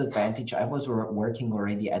had the advantage, I was working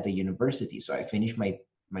already at the university. So I finished my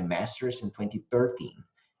master's in 2013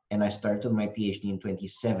 and I started my PhD in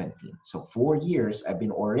 2017. So 4 years I've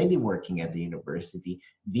been already working at the university,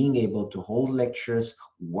 being able to hold lectures,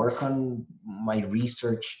 work on my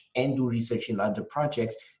research, and do research in other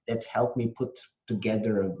projects that helped me put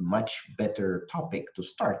together a much better topic to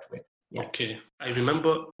start with. Yeah. Okay. I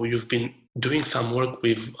remember you've been doing some work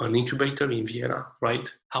with an incubator in Vienna,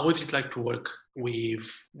 right? How was it like to work with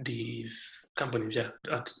these companies,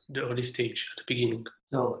 at the early stage, at the beginning?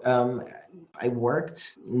 So I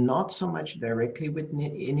worked not so much directly with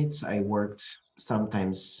inits. I worked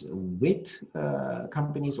sometimes with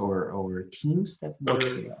companies or teams that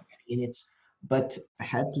Okay. were inits, but I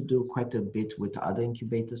had to do quite a bit with other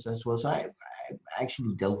incubators as well. So I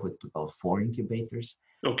actually dealt with about 4 incubators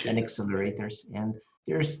and Okay. accelerators. And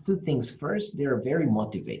there's two things. First, they're very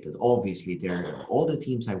motivated. Obviously, they're all the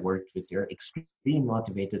teams I worked with, they're extremely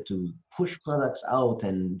motivated to push products out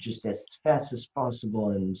and just as fast as possible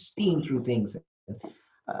and steam through things.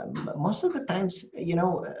 Most of the times,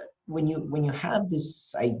 when you have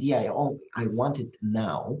this idea, I want it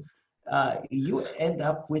now, you end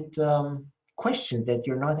up with questions that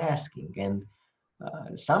you're not asking. And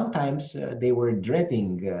sometimes they were dreading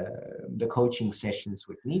the coaching sessions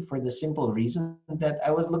with me for the simple reason that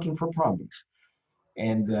I was looking for problems.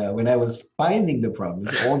 And when I was finding the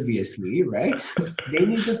problems, obviously, right, they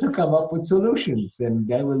needed to come up with solutions. And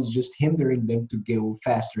that was just hindering them to go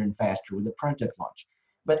faster and faster with the project launch.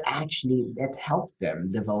 But actually, that helped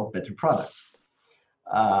them develop better products.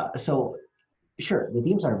 So sure, the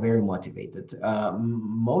teams are very motivated.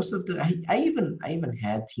 Most of the I even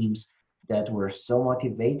had teams that were so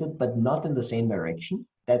motivated, but not in the same direction,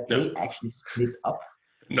 that No. they actually split up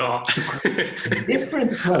No. to create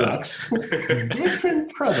different products,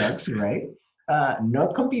 different products, right?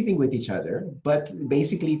 Not competing with each other, but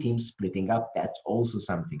basically teams splitting up. That's also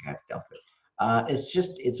something I've dealt with.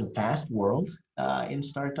 It's a fast world in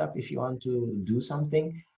startup if you want to do something,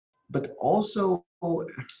 but also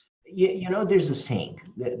there's a saying.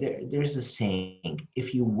 There's a saying.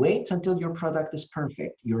 If you wait until your product is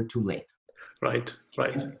perfect, you're too late. Right.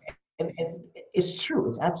 Right. And it's true.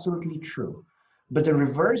 It's absolutely true. But the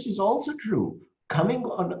reverse is also true. Coming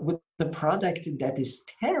on with the product that is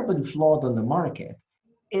terribly flawed on the market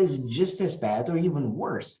is just as bad or even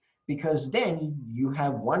worse, because then you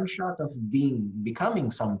have one shot of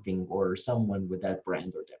becoming something or someone with that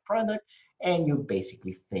brand or that product, and you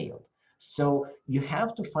basically failed. So you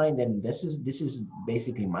have to find, and this is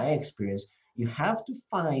basically my experience, you have to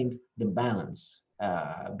find the balance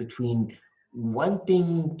between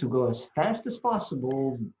wanting to go as fast as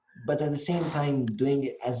possible, but at the same time doing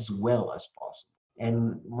it as well as possible.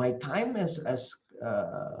 And my time as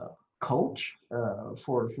coach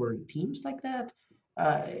for teams like that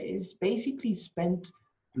is basically spent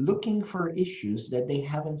looking for issues that they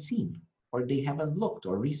haven't seen or they haven't looked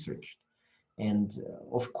or researched. And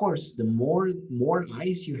of course, the more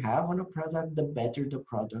eyes you have on a product, the better the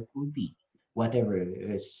product will be, whatever it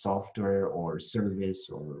is, software or service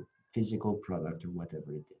or physical product or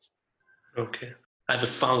whatever it is. Okay. As a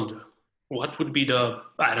founder, what would be the,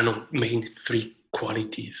 I don't know, main three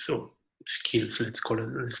qualities or skills, let's call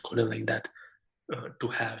it like that, to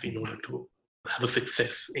have in order to have a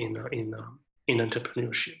success in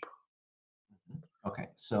entrepreneurship? Okay,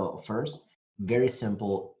 so first, very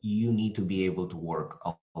simple, you need to be able to work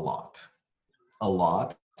a lot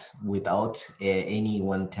without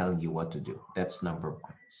anyone telling you what to do. That's number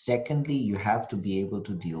one. Secondly, you have to be able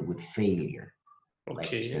to deal with failure.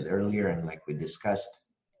 Like you Okay. said earlier, and like we discussed,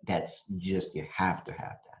 that's just, you have to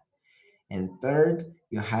have that. And third,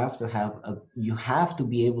 you have to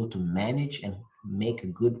be able to manage and make a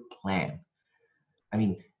good plan. I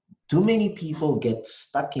mean, too many people get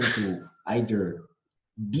stuck into either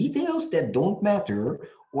details that don't matter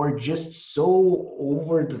or just so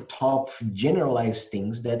over the top generalized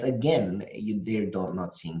things that again they're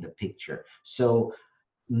not seeing the picture. So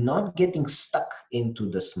not getting stuck into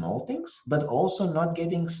the small things, but also not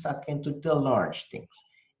getting stuck into the large things.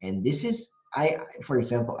 And this is, for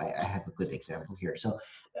example, I have a good example here. So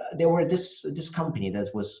there were this company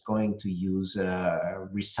that was going to use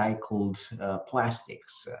recycled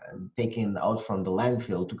plastics taken out from the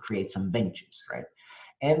landfill to create some benches, right?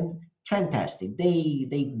 And fantastic.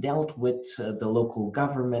 They dealt with the local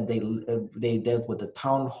government. They dealt with the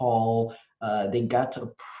town hall. They got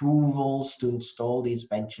approvals to install these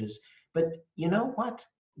benches. But you know what?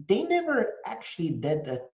 They never actually did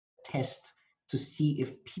a test to see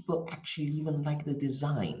if people actually even like the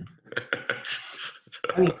design.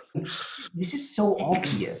 I mean, this is so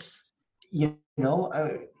obvious.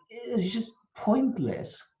 It's just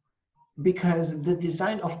pointless because the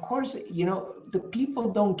design, of course, the people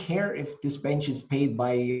don't care if this bench is paid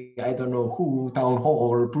by I don't know who, town hall,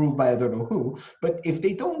 or approved by I don't know who. But if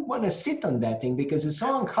they don't want to sit on that thing because it's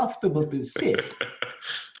so uncomfortable to sit,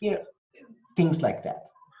 you know things like that.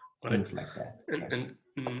 Right. Things like that. Yeah. And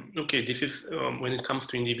okay, this is when it comes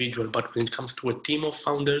to individual, but when it comes to a team of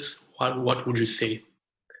founders, what would you say?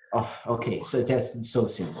 Oh, okay, so that's so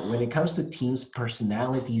simple. When it comes to teams,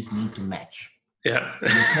 personalities need to match. Yeah. You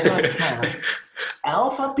cannot have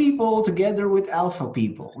alpha people together with alpha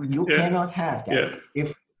people. You Yeah. cannot have that. Yeah.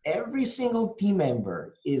 If every single team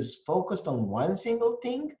member is focused on one single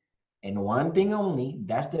thing and one thing only,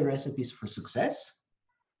 that's the recipes for success.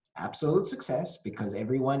 Absolute success, because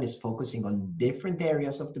everyone is focusing on different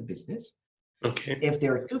areas of the business. Okay. If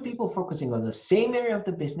there are two people focusing on the same area of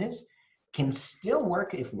the business, can still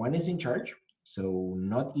work if one is in charge. So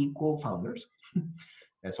not equal founders.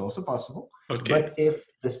 That's also possible. Okay. But if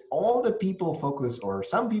all the people focus, or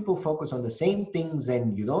some people focus on the same things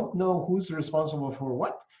and you don't know who's responsible for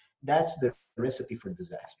what, that's the recipe for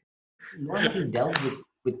disaster. Normally dealt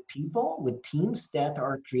with people, with teams that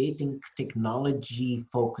are creating technology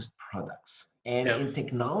focused products. And Yeah. in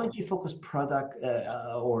technology focused product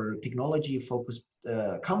or technology focused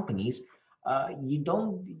companies, you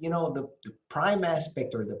don't, the prime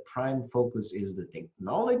aspect or the prime focus is the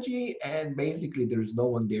technology, and basically there's no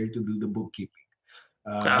one there to do the bookkeeping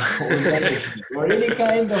or management or any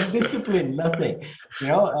kind of discipline, nothing.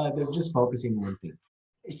 They're just focusing on one thing.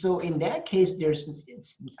 So in that case,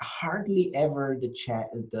 it's hardly ever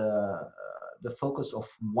the focus of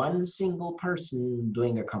one single person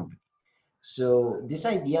doing a company. So this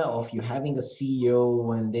idea of you having a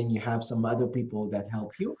CEO and then you have some other people that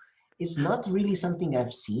help you is not really something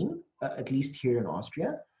I've seen, at least here in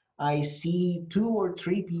Austria. I see two or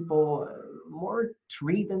three people, more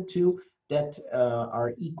three than two, that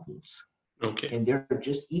are equals. Okay. And they're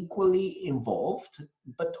just equally involved,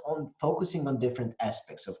 but on focusing on different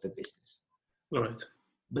aspects of the business. All right.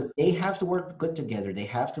 But they have to work good together. They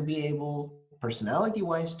have to be able,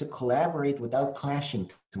 personality-wise, to collaborate without clashing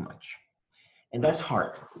too much. And that's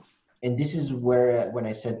hard. And this is where, when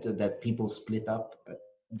I said that people split up,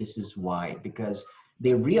 this is why, because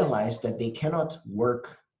they realize that they cannot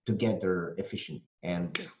work together efficiently,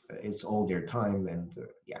 and it's all their time, and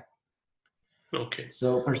yeah. Okay.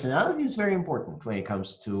 So personality is very important when it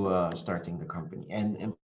comes to starting the company,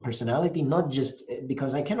 and personality, not just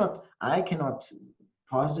because I cannot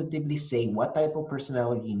positively say what type of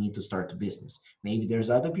personality you need to start a business. Maybe there's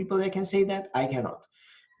other people that can say that. I cannot.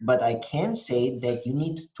 But I can say that you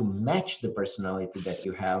need to match the personality that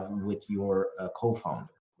you have with your co-founder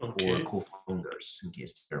or co-founders, in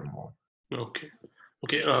case there are more. Okay.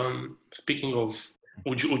 Okay. Speaking of,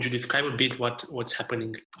 would you describe a bit what's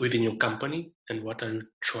happening within your company and what are you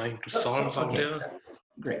trying to solve out there?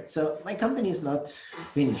 Great. So my company is not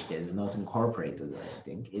finished yet. It's not incorporated or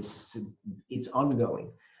anything. It's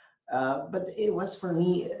ongoing. But it was for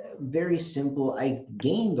me very simple. I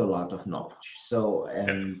gained a lot of knowledge. So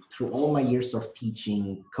through all my years of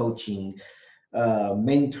teaching, coaching,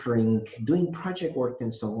 mentoring, doing project work,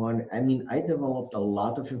 and so on, I mean, I developed a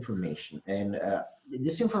lot of information. And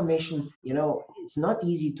this information, it's not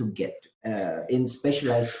easy to get in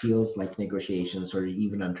specialized fields like negotiations or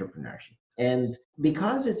even entrepreneurship. And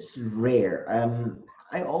because it's rare,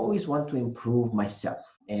 I always want to improve myself.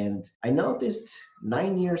 And I noticed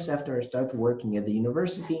 9 years after I started working at the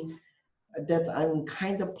university that I'm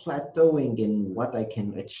kind of plateauing in what I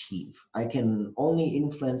can achieve. I can only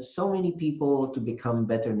influence so many people to become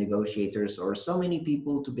better negotiators, or so many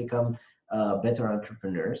people to become better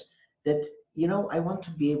entrepreneurs, that, I want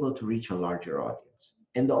to be able to reach a larger audience.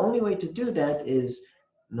 And the only way to do that is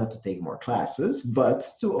not to take more classes, but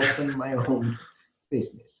to open my own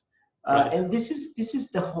business. Right. And this is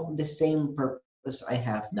the same purpose I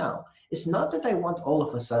have now. It's not that I want all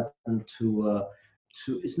of a sudden to.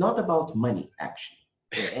 It's not about money actually,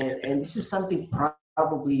 and this is something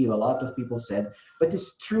probably a lot of people said, but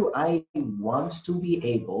it's true. I want to be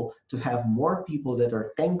able to have more people that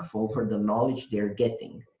are thankful for the knowledge they're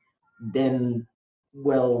getting than,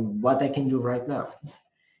 well, what I can do right now.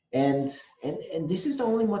 And this is the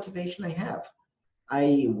only motivation I have.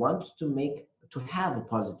 I want to have a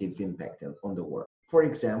positive impact on the world. For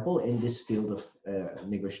example, in this field of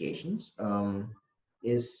negotiations,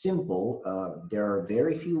 is simple. There are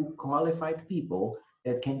very few qualified people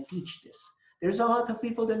that can teach this. There's a lot of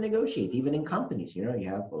people that negotiate, even in companies. You know, you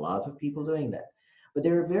have a lot of people doing that, but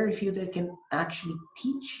there are very few that can actually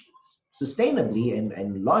teach sustainably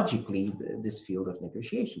and logically this field of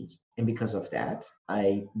negotiations. And because of that,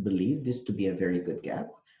 I believe this to be a very good gap.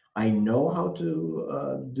 I know how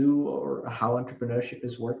to do or how entrepreneurship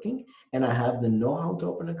is working, and I have the know-how to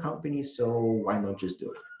open a company. So why not just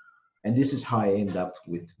do it? And this is how I end up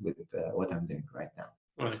with what I'm doing right now.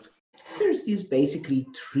 Right. There's these basically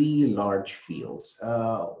three large fields.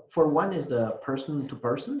 For one is the person to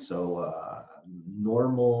person, so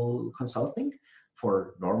normal consulting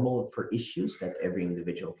for issues that every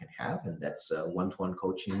individual can have, and that's one-to-one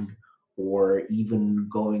coaching, or even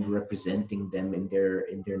going representing them in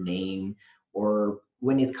their name. Or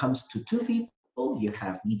when it comes to two people, you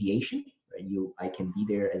have mediation. I can be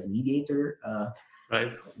there as mediator.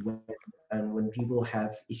 Right. When people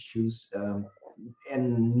have issues,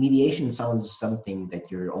 and mediation sounds something that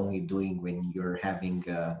you're only doing when you're having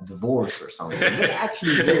a divorce or something, but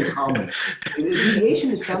actually it's very common.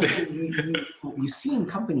 Mediation is something you see in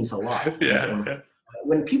companies a lot. Yeah.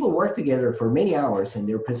 When people work together for many hours and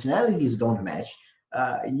their personalities don't match,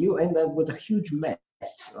 you end up with a huge mess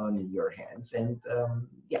on your hands. And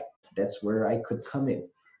yeah, that's where I could come in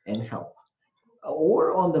and help.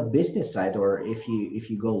 Or on the business side, or if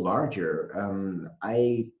you go larger,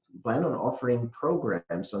 I plan on offering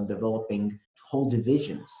programs on developing whole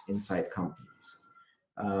divisions inside companies,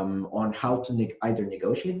 on how to either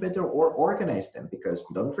negotiate better or organize them. Because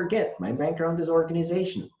don't forget, my background is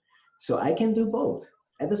organization, so I can do both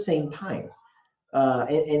at the same time.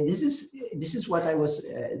 And this is what I was.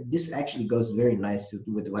 This actually goes very nice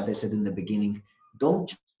with what I said in the beginning. Don't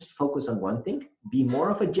just focus on one thing. Be more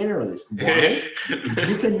of a generalist. Why?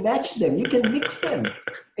 You can match them. You can mix them,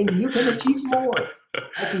 and you can achieve more.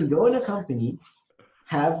 I can go in a company,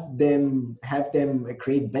 have them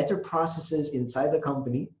create better processes inside the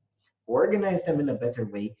company, organize them in a better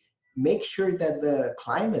way, make sure that the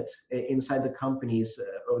climate inside the companies,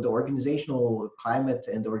 or the organizational climate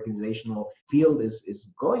and the organizational field is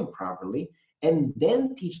going properly, and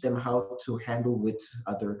then teach them how to handle with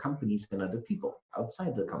other companies and other people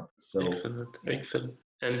outside the company. So excellent.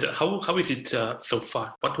 And how is it so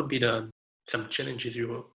far? What would be some challenges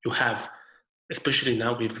you have, especially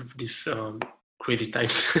now with this crazy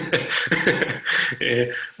times?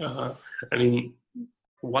 I mean,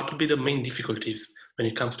 what would be the main difficulties when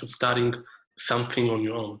it comes to starting something on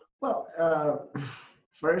your own? Well,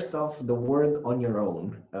 first off, the word "on your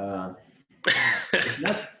own."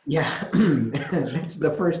 Yeah, that's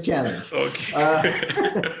the first challenge. Okay.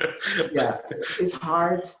 Yeah, it's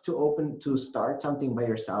hard to start something by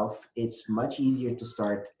yourself. It's much easier to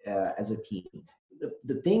start as a team.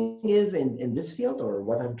 The thing is, in this field, or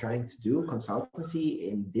what I'm trying to do, consultancy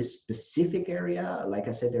in this specific area, like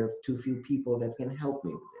I said, there are too few people that can help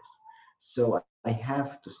me with this. So I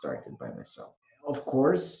have to start it by myself. Of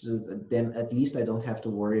course, then at least I don't have to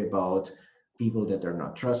worry about people that are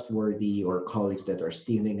not trustworthy or colleagues that are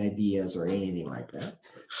stealing ideas or anything like that.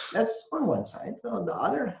 That's on one side. On the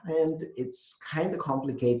other hand, it's kind of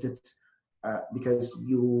complicated because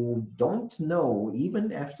you don't know,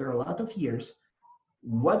 even after a lot of years,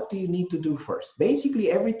 what do you need to do first.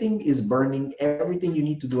 Basically, everything is burning, everything you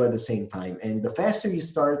need to do at the same time. And the faster you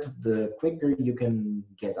start, the quicker you can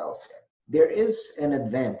get out there. There is an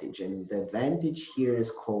advantage, and the advantage here is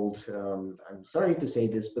called, I'm sorry to say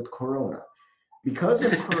this, but Corona. Because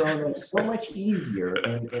of Corona, it's so much easier,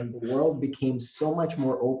 and the world became so much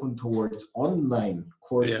more open towards online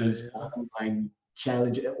courses, online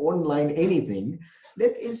challenge, online anything,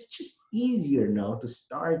 that is just easier now to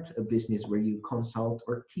start a business where you consult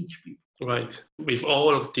or teach people. Right. With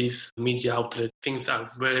all of these media outlets, things are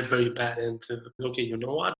very, very bad. And okay, you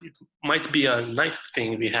know what? It might be a nice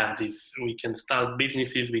thing we have this. We can start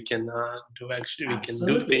businesses. We can we can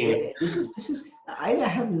do things. This is. I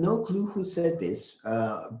have no clue who said this,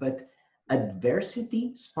 but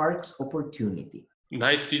adversity sparks opportunity.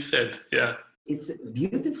 Nicely said. Yeah. It's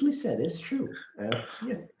beautifully said. It's true.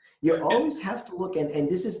 Yeah, you always have to look, and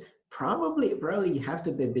this is probably you have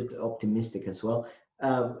to be a bit optimistic as well.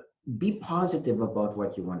 Be positive about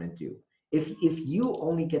what you want to do. If you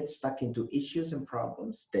only get stuck into issues and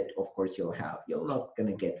problems, that of course you're not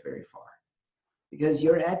gonna get very far, because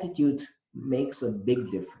your attitude makes a big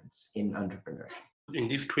difference in entrepreneurship. In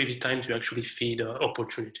these crazy times, you actually see the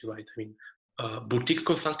opportunity, right? I mean, boutique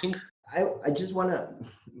consulting. I just want to,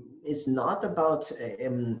 it's not about,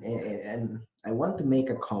 and I want to make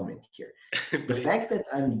a comment here. The fact that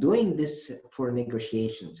I'm doing this for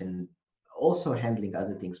negotiations and also handling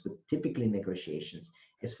other things, but typically negotiations,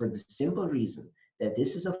 is for the simple reason that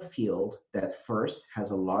this is a field that first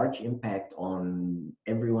has a large impact on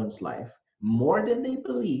everyone's life, more than they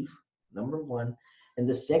believe, number one. And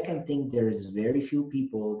the second thing, there is very few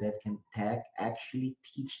people that can actually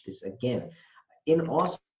teach this. Again, in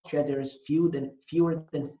Austria, there's fewer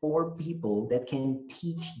than 4 people that can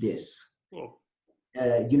teach this. Oh.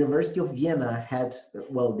 University of Vienna had,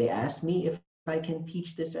 well, they asked me if I can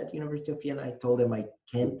teach this at University of Vienna. I told them I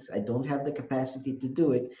can't, I don't have the capacity to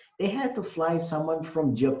do it. They had to fly someone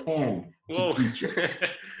from Japan to teach it.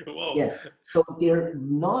 Yes, so there's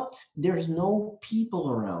no people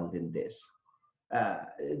around in this.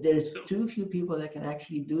 There's too few people that can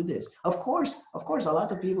actually do this. Of course, a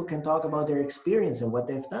lot of people can talk about their experience and what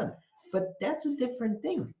they've done, but that's a different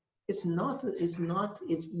thing.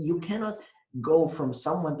 You cannot go from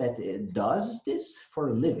someone that does this for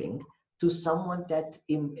a living to someone that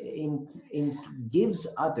gives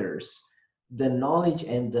others the knowledge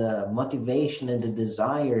and the motivation and the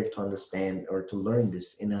desire to understand or to learn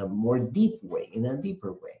this in a more deep way, in a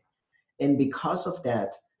deeper way. And because of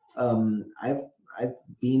that, I've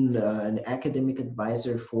been an academic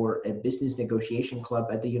advisor for a business negotiation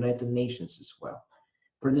club at the United Nations as well.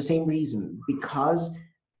 For the same reason, because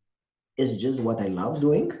it's just what I love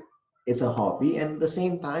doing. It's a hobby, and at the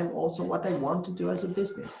same time, also what I want to do as a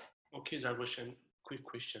business. Okay, Dragos, quick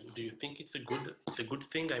question: do you think it's a good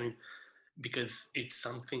thing? I mean, because it's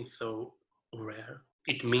something so rare.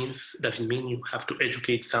 It doesn't mean you have to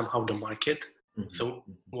educate somehow the market. Mm-hmm. So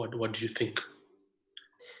what do you think?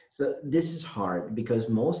 So this is hard because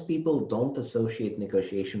most people don't associate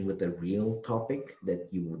negotiation with a real topic that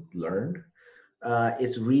you would learn.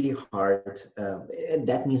 It's really hard, and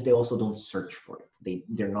that means they also don't search for it.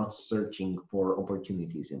 They're not searching for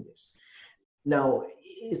opportunities in this. Now,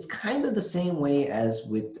 it's kind of the same way as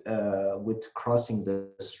with crossing the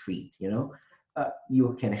street.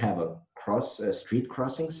 You can have a street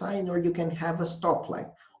crossing sign, or you can have a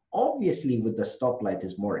stoplight. Obviously, with the stoplight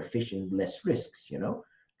is more efficient, less risks.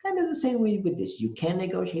 Kind of the same way with this. You can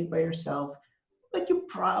negotiate by yourself, but you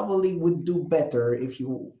probably would do better if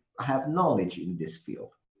you have knowledge in this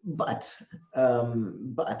field. But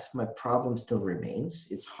my problem still remains.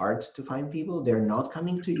 It's hard to find people. They're not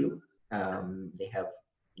coming to you.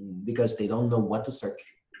 Because they don't know what to search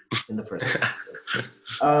in the first place.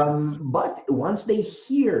 But once they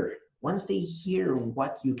hear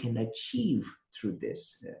what you can achieve through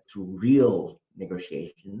this, through real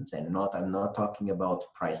negotiations, and I'm not talking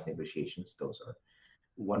about price negotiations. Those are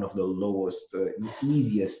one of the lowest,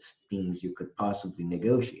 easiest things you could possibly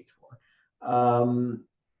negotiate for.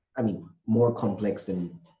 I mean, more complex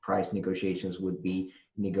than price negotiations would be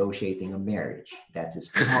negotiating a marriage. That is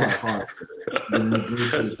far harder than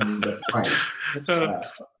negotiating the price.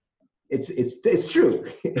 It's true.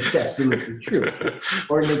 It's absolutely true.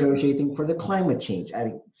 Or negotiating for the climate change. I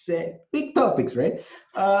mean, it's big topics, right?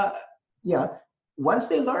 Yeah. Once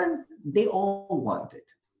they learn, they all want it.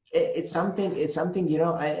 It's something.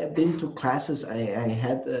 I've been to classes. I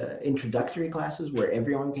had introductory classes where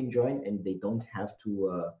everyone can join, and they don't have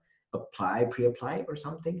to pre-apply or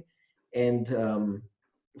something. And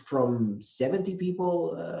from 70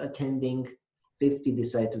 people attending, 50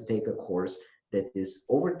 decide to take a course that is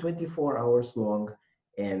over 24 hours long,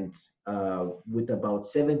 and with about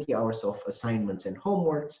 70 hours of assignments and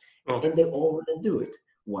homeworks, and they all want to do it.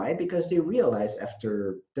 Why? Because they realize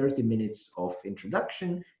after 30 minutes of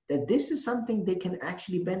introduction that this is something they can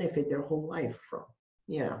actually benefit their whole life from.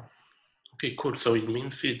 Yeah. Okay, cool. So it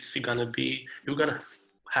means you're gonna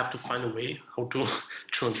have to find a way how to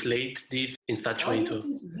translate this in such a way to...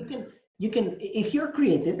 You can, if you're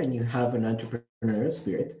creative and you have an entrepreneurial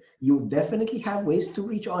spirit, you definitely have ways to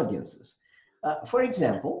reach audiences. For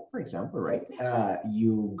example, right?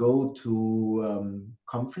 You go to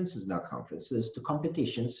to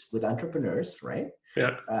competitions with entrepreneurs, right?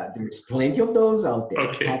 Yeah. There's plenty of those out there,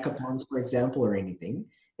 hackathons, for example, or anything.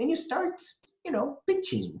 And you start,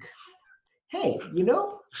 pitching. Hey,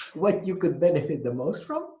 what you could benefit the most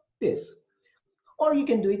from? This. Or you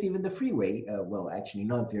can do it even the free way. Well, actually,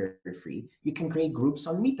 not very free. You can create groups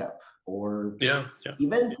on Meetup or Yeah, yeah.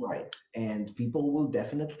 Eventbrite, and people will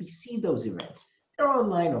definitely see those events. They're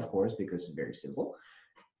online, of course, because it's very simple.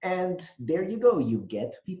 And there you go, you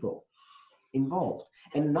get people involved.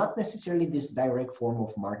 And not necessarily this direct form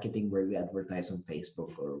of marketing where you advertise on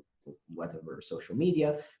Facebook or whatever social media,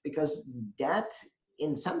 because that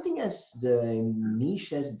in something as the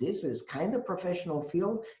niche as this is kind of professional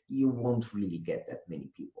field, you won't really get that many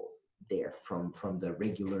people there from the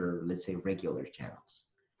regular, let's say regular channels.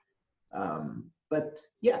 But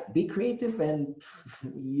yeah, be creative and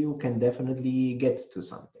you can definitely get to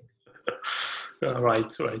something.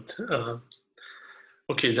 Right, right.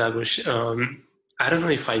 Okay, Dragos. I don't know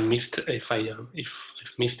if I missed if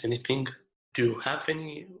I've missed anything. Do you have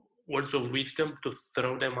any words of wisdom to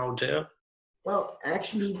throw them out there? Well,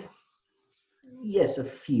 actually, yes, a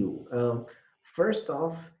few. First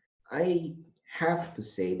off, I have to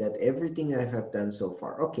say that everything I have done so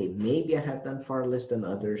far, okay, maybe I have done far less than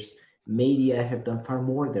others. Maybe I have done far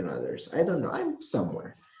more than others. I don't know. I'm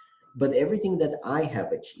somewhere. But everything that I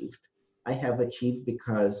have achieved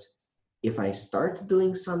because if I start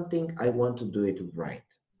doing something, I want to do it right.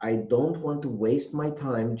 I don't want to waste my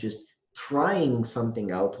time just trying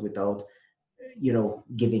something out without,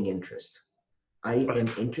 giving interest. I Right. am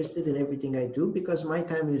interested in everything I do because my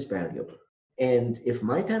time is valuable. And if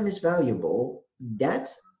my time is valuable,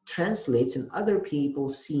 that translates in other people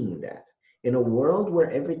seeing that. In a world where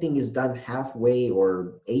everything is done halfway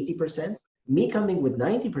or 80%, me coming with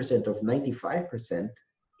 90% of 95%,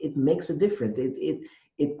 it makes a difference.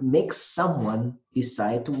 It makes someone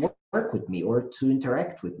decide to work with me or to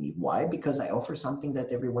interact with me. Why? Because I offer something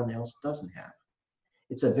that everyone else doesn't have.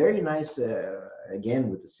 It's a very nice, again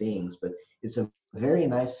with the sayings, but it's a very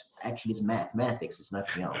nice, actually it's mathematics, it's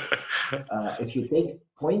nothing else. If you take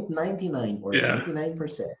 0.99 or Yeah,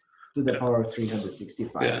 99% to the yeah, power of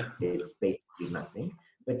 365, yeah, it's basically nothing.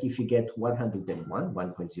 But if you get 101,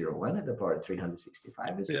 1.01 at the power of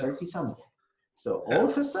 365 is yeah, 30 something. So yeah. all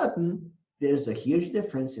of a sudden, there's a huge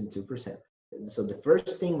difference in 2%. So the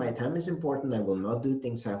first thing, my time is important. I will not do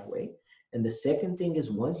things halfway. And the second thing is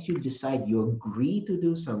once you decide you agree to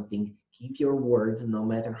do something, keep your word no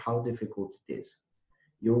matter how difficult it is.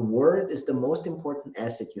 Your word is the most important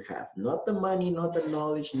asset you have. Not the money, not the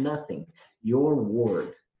knowledge, nothing. Your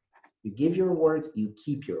word. You give your word, you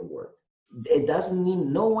keep your word. It doesn't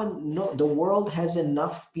mean no, the world has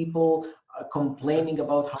enough people complaining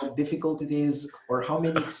about how difficult it is or how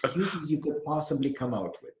many excuses you could possibly come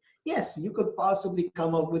out with. Yes, you could possibly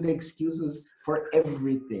come up with excuses for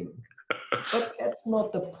everything. But that's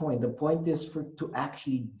not the point. The point is for to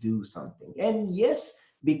actually do something. And yes,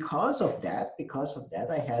 because of that,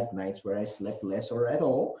 I had nights where I slept less or at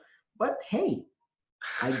all. But hey,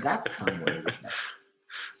 I got somewhere with that.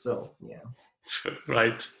 So yeah,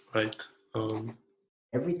 Right, right. Um,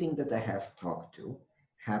 everything that I have talked to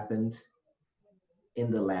happened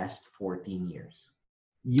in the last 14 years.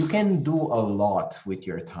 You can do a lot with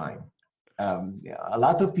your time. A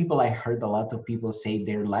lot of people, I heard a lot of people say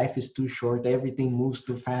their life is too short, everything moves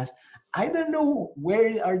too fast. I don't know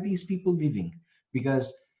where are these people living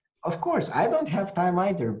because, of course, I don't have time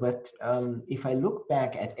either. But if I look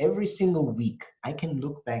back at every single week, I can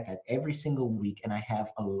look back at every single week and I have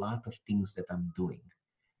a lot of things that I'm doing,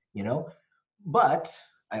 you know? But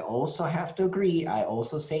I also have to agree, I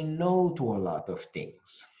also say no to a lot of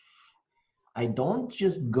things. I don't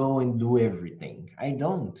just go and do everything. I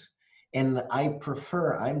don't. And I'm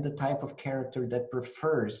the type of character that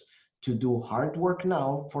prefers to do hard work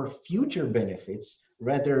now for future benefits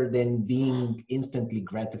rather than being instantly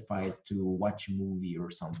gratified to watch a movie or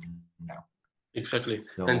something now. exactly. And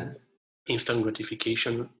So, instant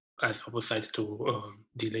gratification as opposite to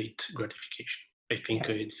delayed gratification. I think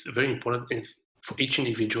yes. it's very important for each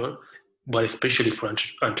individual, but especially for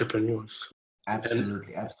entrepreneurs. And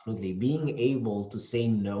Absolutely, absolutely. Being able to say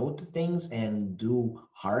no to things and do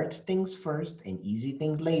hard things first and easy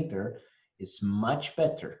things later is much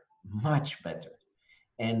better, much better.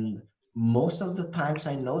 And most of the times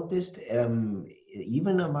I noticed,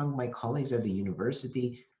 even among my colleagues at the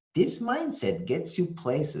university, this mindset gets you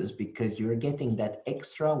places because you're getting that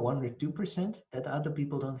extra 1 or 2% that other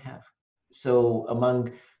people don't have. So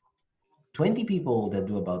among 20 people that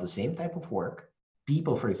do about the same type of work,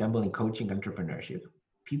 people, for example, in coaching entrepreneurship,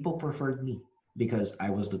 people preferred me because I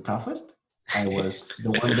was the toughest. I was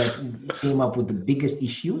the one that came up with the biggest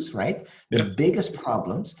issues, right? The yeah. biggest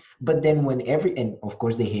problems. But then and of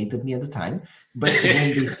course they hated me at the time, but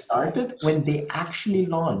when they actually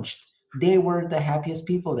launched, they were the happiest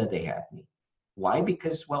people that they had me. Why?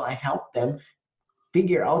 Because, well, I helped them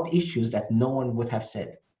figure out issues that no one would have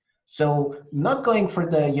said. So not going for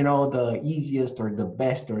the, the easiest or the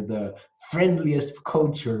best or the friendliest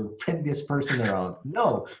coach or friendliest person around.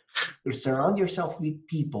 No, surround yourself with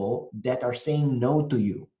people that are saying no to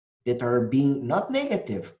you, that are being not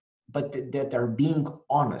negative, but that are being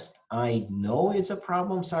honest. I know it's a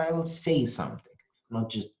problem, so I will say something, not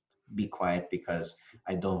just be quiet because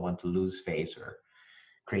I don't want to lose face or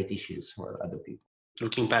create issues for other people.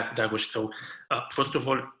 Looking back, Dragos, so first of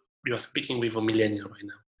all, you are speaking with a millennial right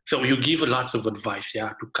now. So you give lots of advice, yeah,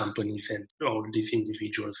 to companies and all these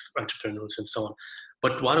individuals, entrepreneurs, and so on.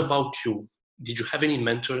 But what about you? Did you have any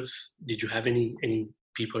mentors? Did you have any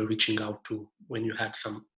people reaching out to when you had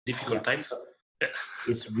some difficult times? So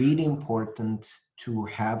it's really important to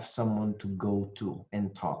have someone to go to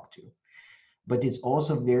and talk to. But it's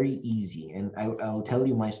also very easy. And I'll tell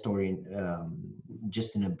you my story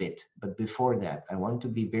just in a bit. But before that, I want to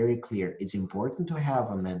be very clear. It's important to have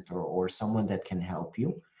a mentor or someone that can help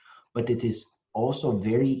you, but it is also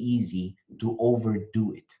very easy to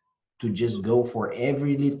overdo it, to just go for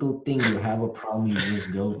every little thing. You have a problem, you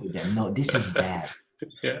just go to them. No, this is bad.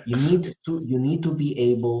 Yeah. You need to be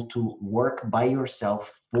able to work by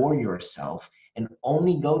yourself for yourself and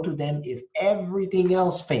only go to them if everything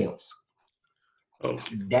else fails.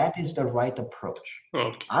 Okay. That is the right approach.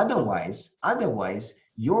 Okay. Otherwise,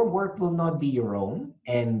 your work will not be your own.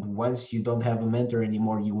 And once you don't have a mentor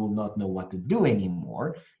anymore, you will not know what to do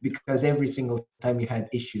anymore, because every single time you had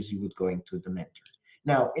issues, you would go into the mentor.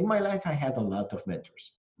 Now, in my life, I had a lot of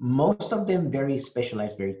mentors. Most of them very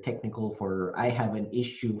specialized, very technical. For I have an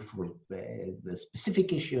issue for the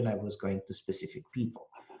specific issue, and I was going to specific people.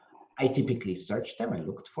 I typically searched them, I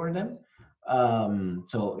looked for them.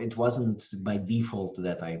 So it wasn't by default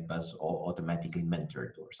that I was automatically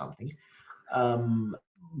mentored or something.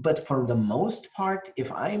 But for the most part,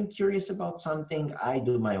 if I'm curious about something, I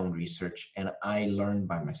do my own research and I learn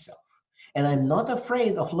by myself. And I'm not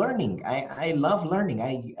afraid of learning. I love learning.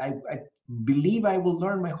 I believe I will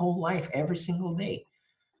learn my whole life every single day.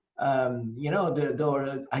 I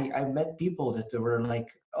met people that were like,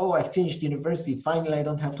 oh, I finished university, finally I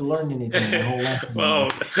don't have to learn anything my whole life Wow.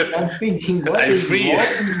 anymore. And I'm thinking, what I'm is free. wrong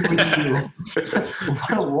with you?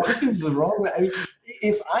 What is wrong? I mean,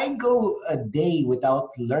 if I go a day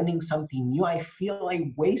without learning something new, I feel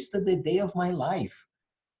I wasted a day of my life.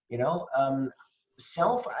 you know um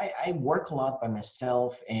I work a lot by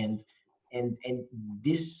myself, and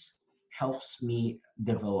this helps me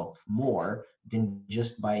develop more than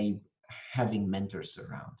just by having mentors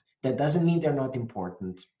around. That doesn't mean they're not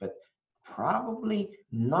important, but probably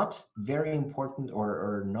not very important,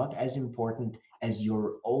 or not as important as your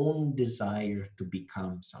own desire to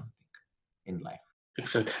become something in life.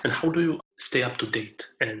 Excellent. And how do you stay up to date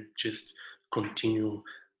and just continue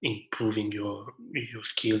improving your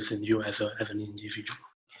skills and you as an individual?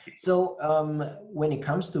 So when it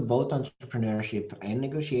comes to both entrepreneurship and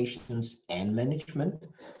negotiations and management,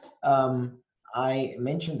 um, I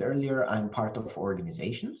mentioned earlier I'm part of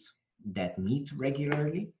organizations that meet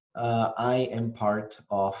regularly. I am part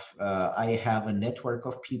of. I have a network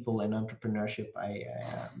of people in entrepreneurship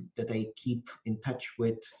that I keep in touch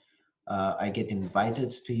with. I get invited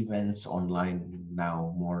to events online now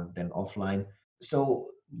more than offline. So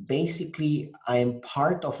basically, I am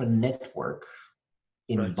part of a network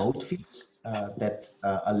in Right. both fields that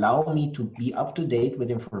allow me to be up to date with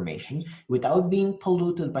information without being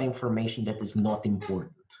polluted by information that is not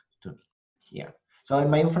important to me. Yeah. So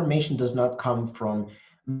my information does not come from,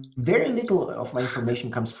 very little of my information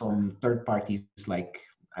comes from third parties like,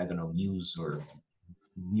 I don't know,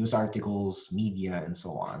 news articles, media, and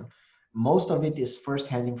so on. Most of it is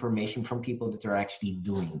firsthand information from people that are actually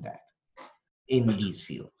doing that in Right. these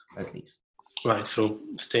fields, at least. Right. So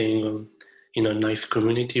staying in a nice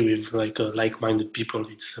community with like-minded people,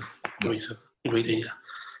 it's Yes. a great Yes. idea.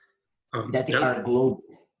 That Then, are global,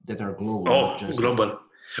 not oh, just local. global.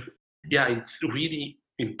 Yeah, it's really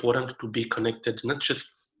important to be connected, not just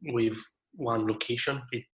with one location.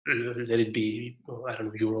 Let it be, I don't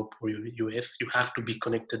know, Europe or US. You have to be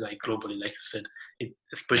connected like globally, like you said,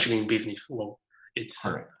 especially Yes, in business. Well, it's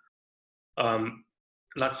correct. um,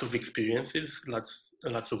 lots of experiences,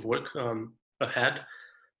 lots of work ahead.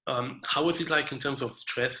 How is it like in terms of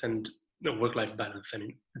stress and the work-life balance? I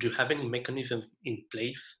mean, do you have any mechanisms in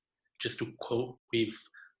place just to cope with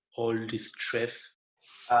all this stress?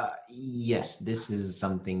 Yes, this is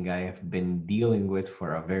something I have been dealing with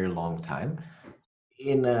for a very long time,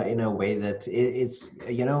 in a way that it's,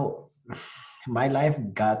 my life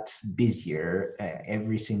got busier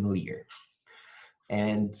every single year.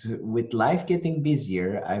 And with life getting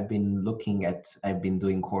busier, I've been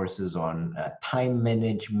doing courses on time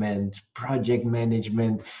management, project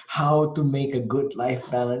management, how to make a good life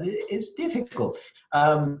balance. It's difficult.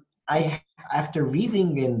 After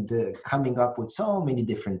reading and coming up with so many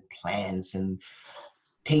different plans and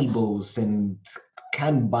tables and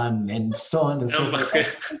Kanban and so on and so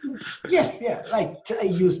forth. Yes, yeah. Like I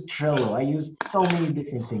used Trello. I used so many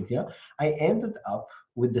different things. I ended up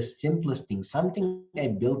with the simplest thing, something I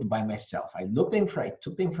built by myself. I took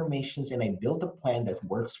the informations and I built a plan that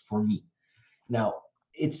works for me. Now,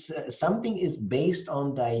 it's something is based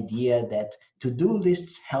on the idea that to-do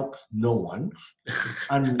lists help no one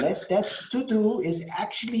unless that to-do is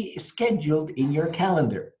actually scheduled in your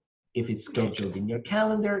calendar. If it's scheduled in your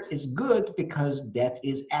calendar, it's good because that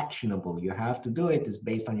is actionable. You have to do it. It's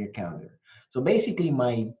based on your calendar. So basically,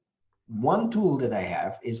 my one tool that I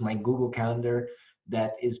have is my Google Calendar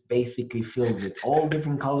that is basically filled with all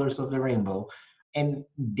different colors of the rainbow. And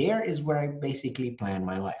there is where I basically plan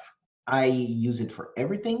my life. I use it for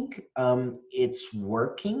everything. It's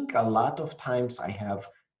working. A lot of times I have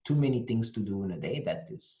too many things to do in a day. That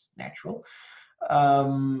is natural.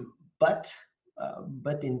 Um, but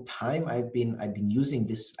but in time, I've been using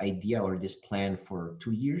this idea or this plan for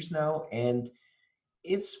 2 years now, and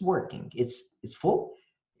it's working. It's full.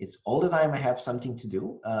 It's all the time I have something to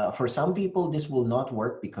do. For some people, this will not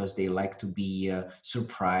work because they like to be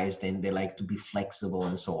surprised and they like to be flexible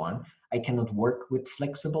and so on. I cannot work with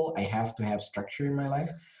flexible. I have to have structure in my life.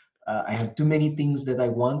 I have too many things that I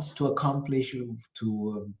want to accomplish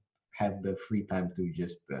to have the free time to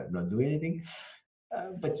just not do anything.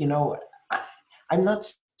 But I'm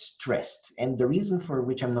not stressed. And the reason for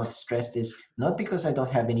which I'm not stressed is not because I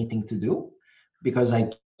don't have anything to do, because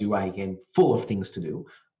I do, I am full of things to do.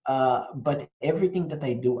 But everything that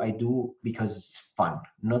I do because it's fun,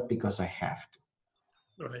 not because I have to.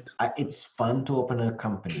 Right. It's fun to open a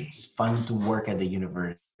company. It's fun to work at the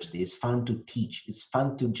university. It's fun to teach. It's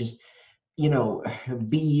fun to just,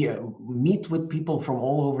 be meet with people from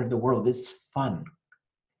all over the world. It's fun.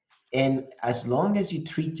 And as long as you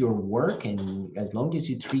treat your work and as long as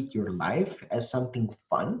you treat your life as something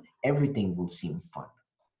fun, everything will seem fun.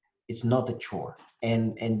 It's not a chore.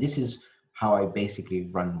 And this is how I basically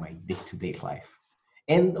run my day-to-day life.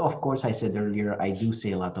 And of course, I said earlier, I do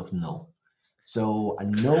say a lot of no. So a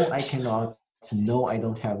no, I cannot, no, I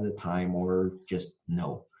don't have the time, or just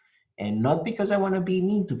no. And not because I want to be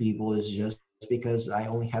mean to people, it's just because I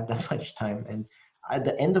only have that much time. And at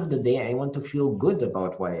the end of the day, I want to feel good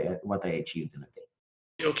about what I achieved in a day.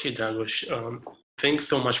 Okay, Dragos. Thanks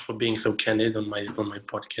so much for being so candid on my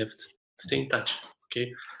podcast. Stay in touch.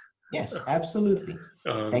 Okay. Yes, absolutely.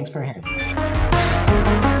 Thanks for having me.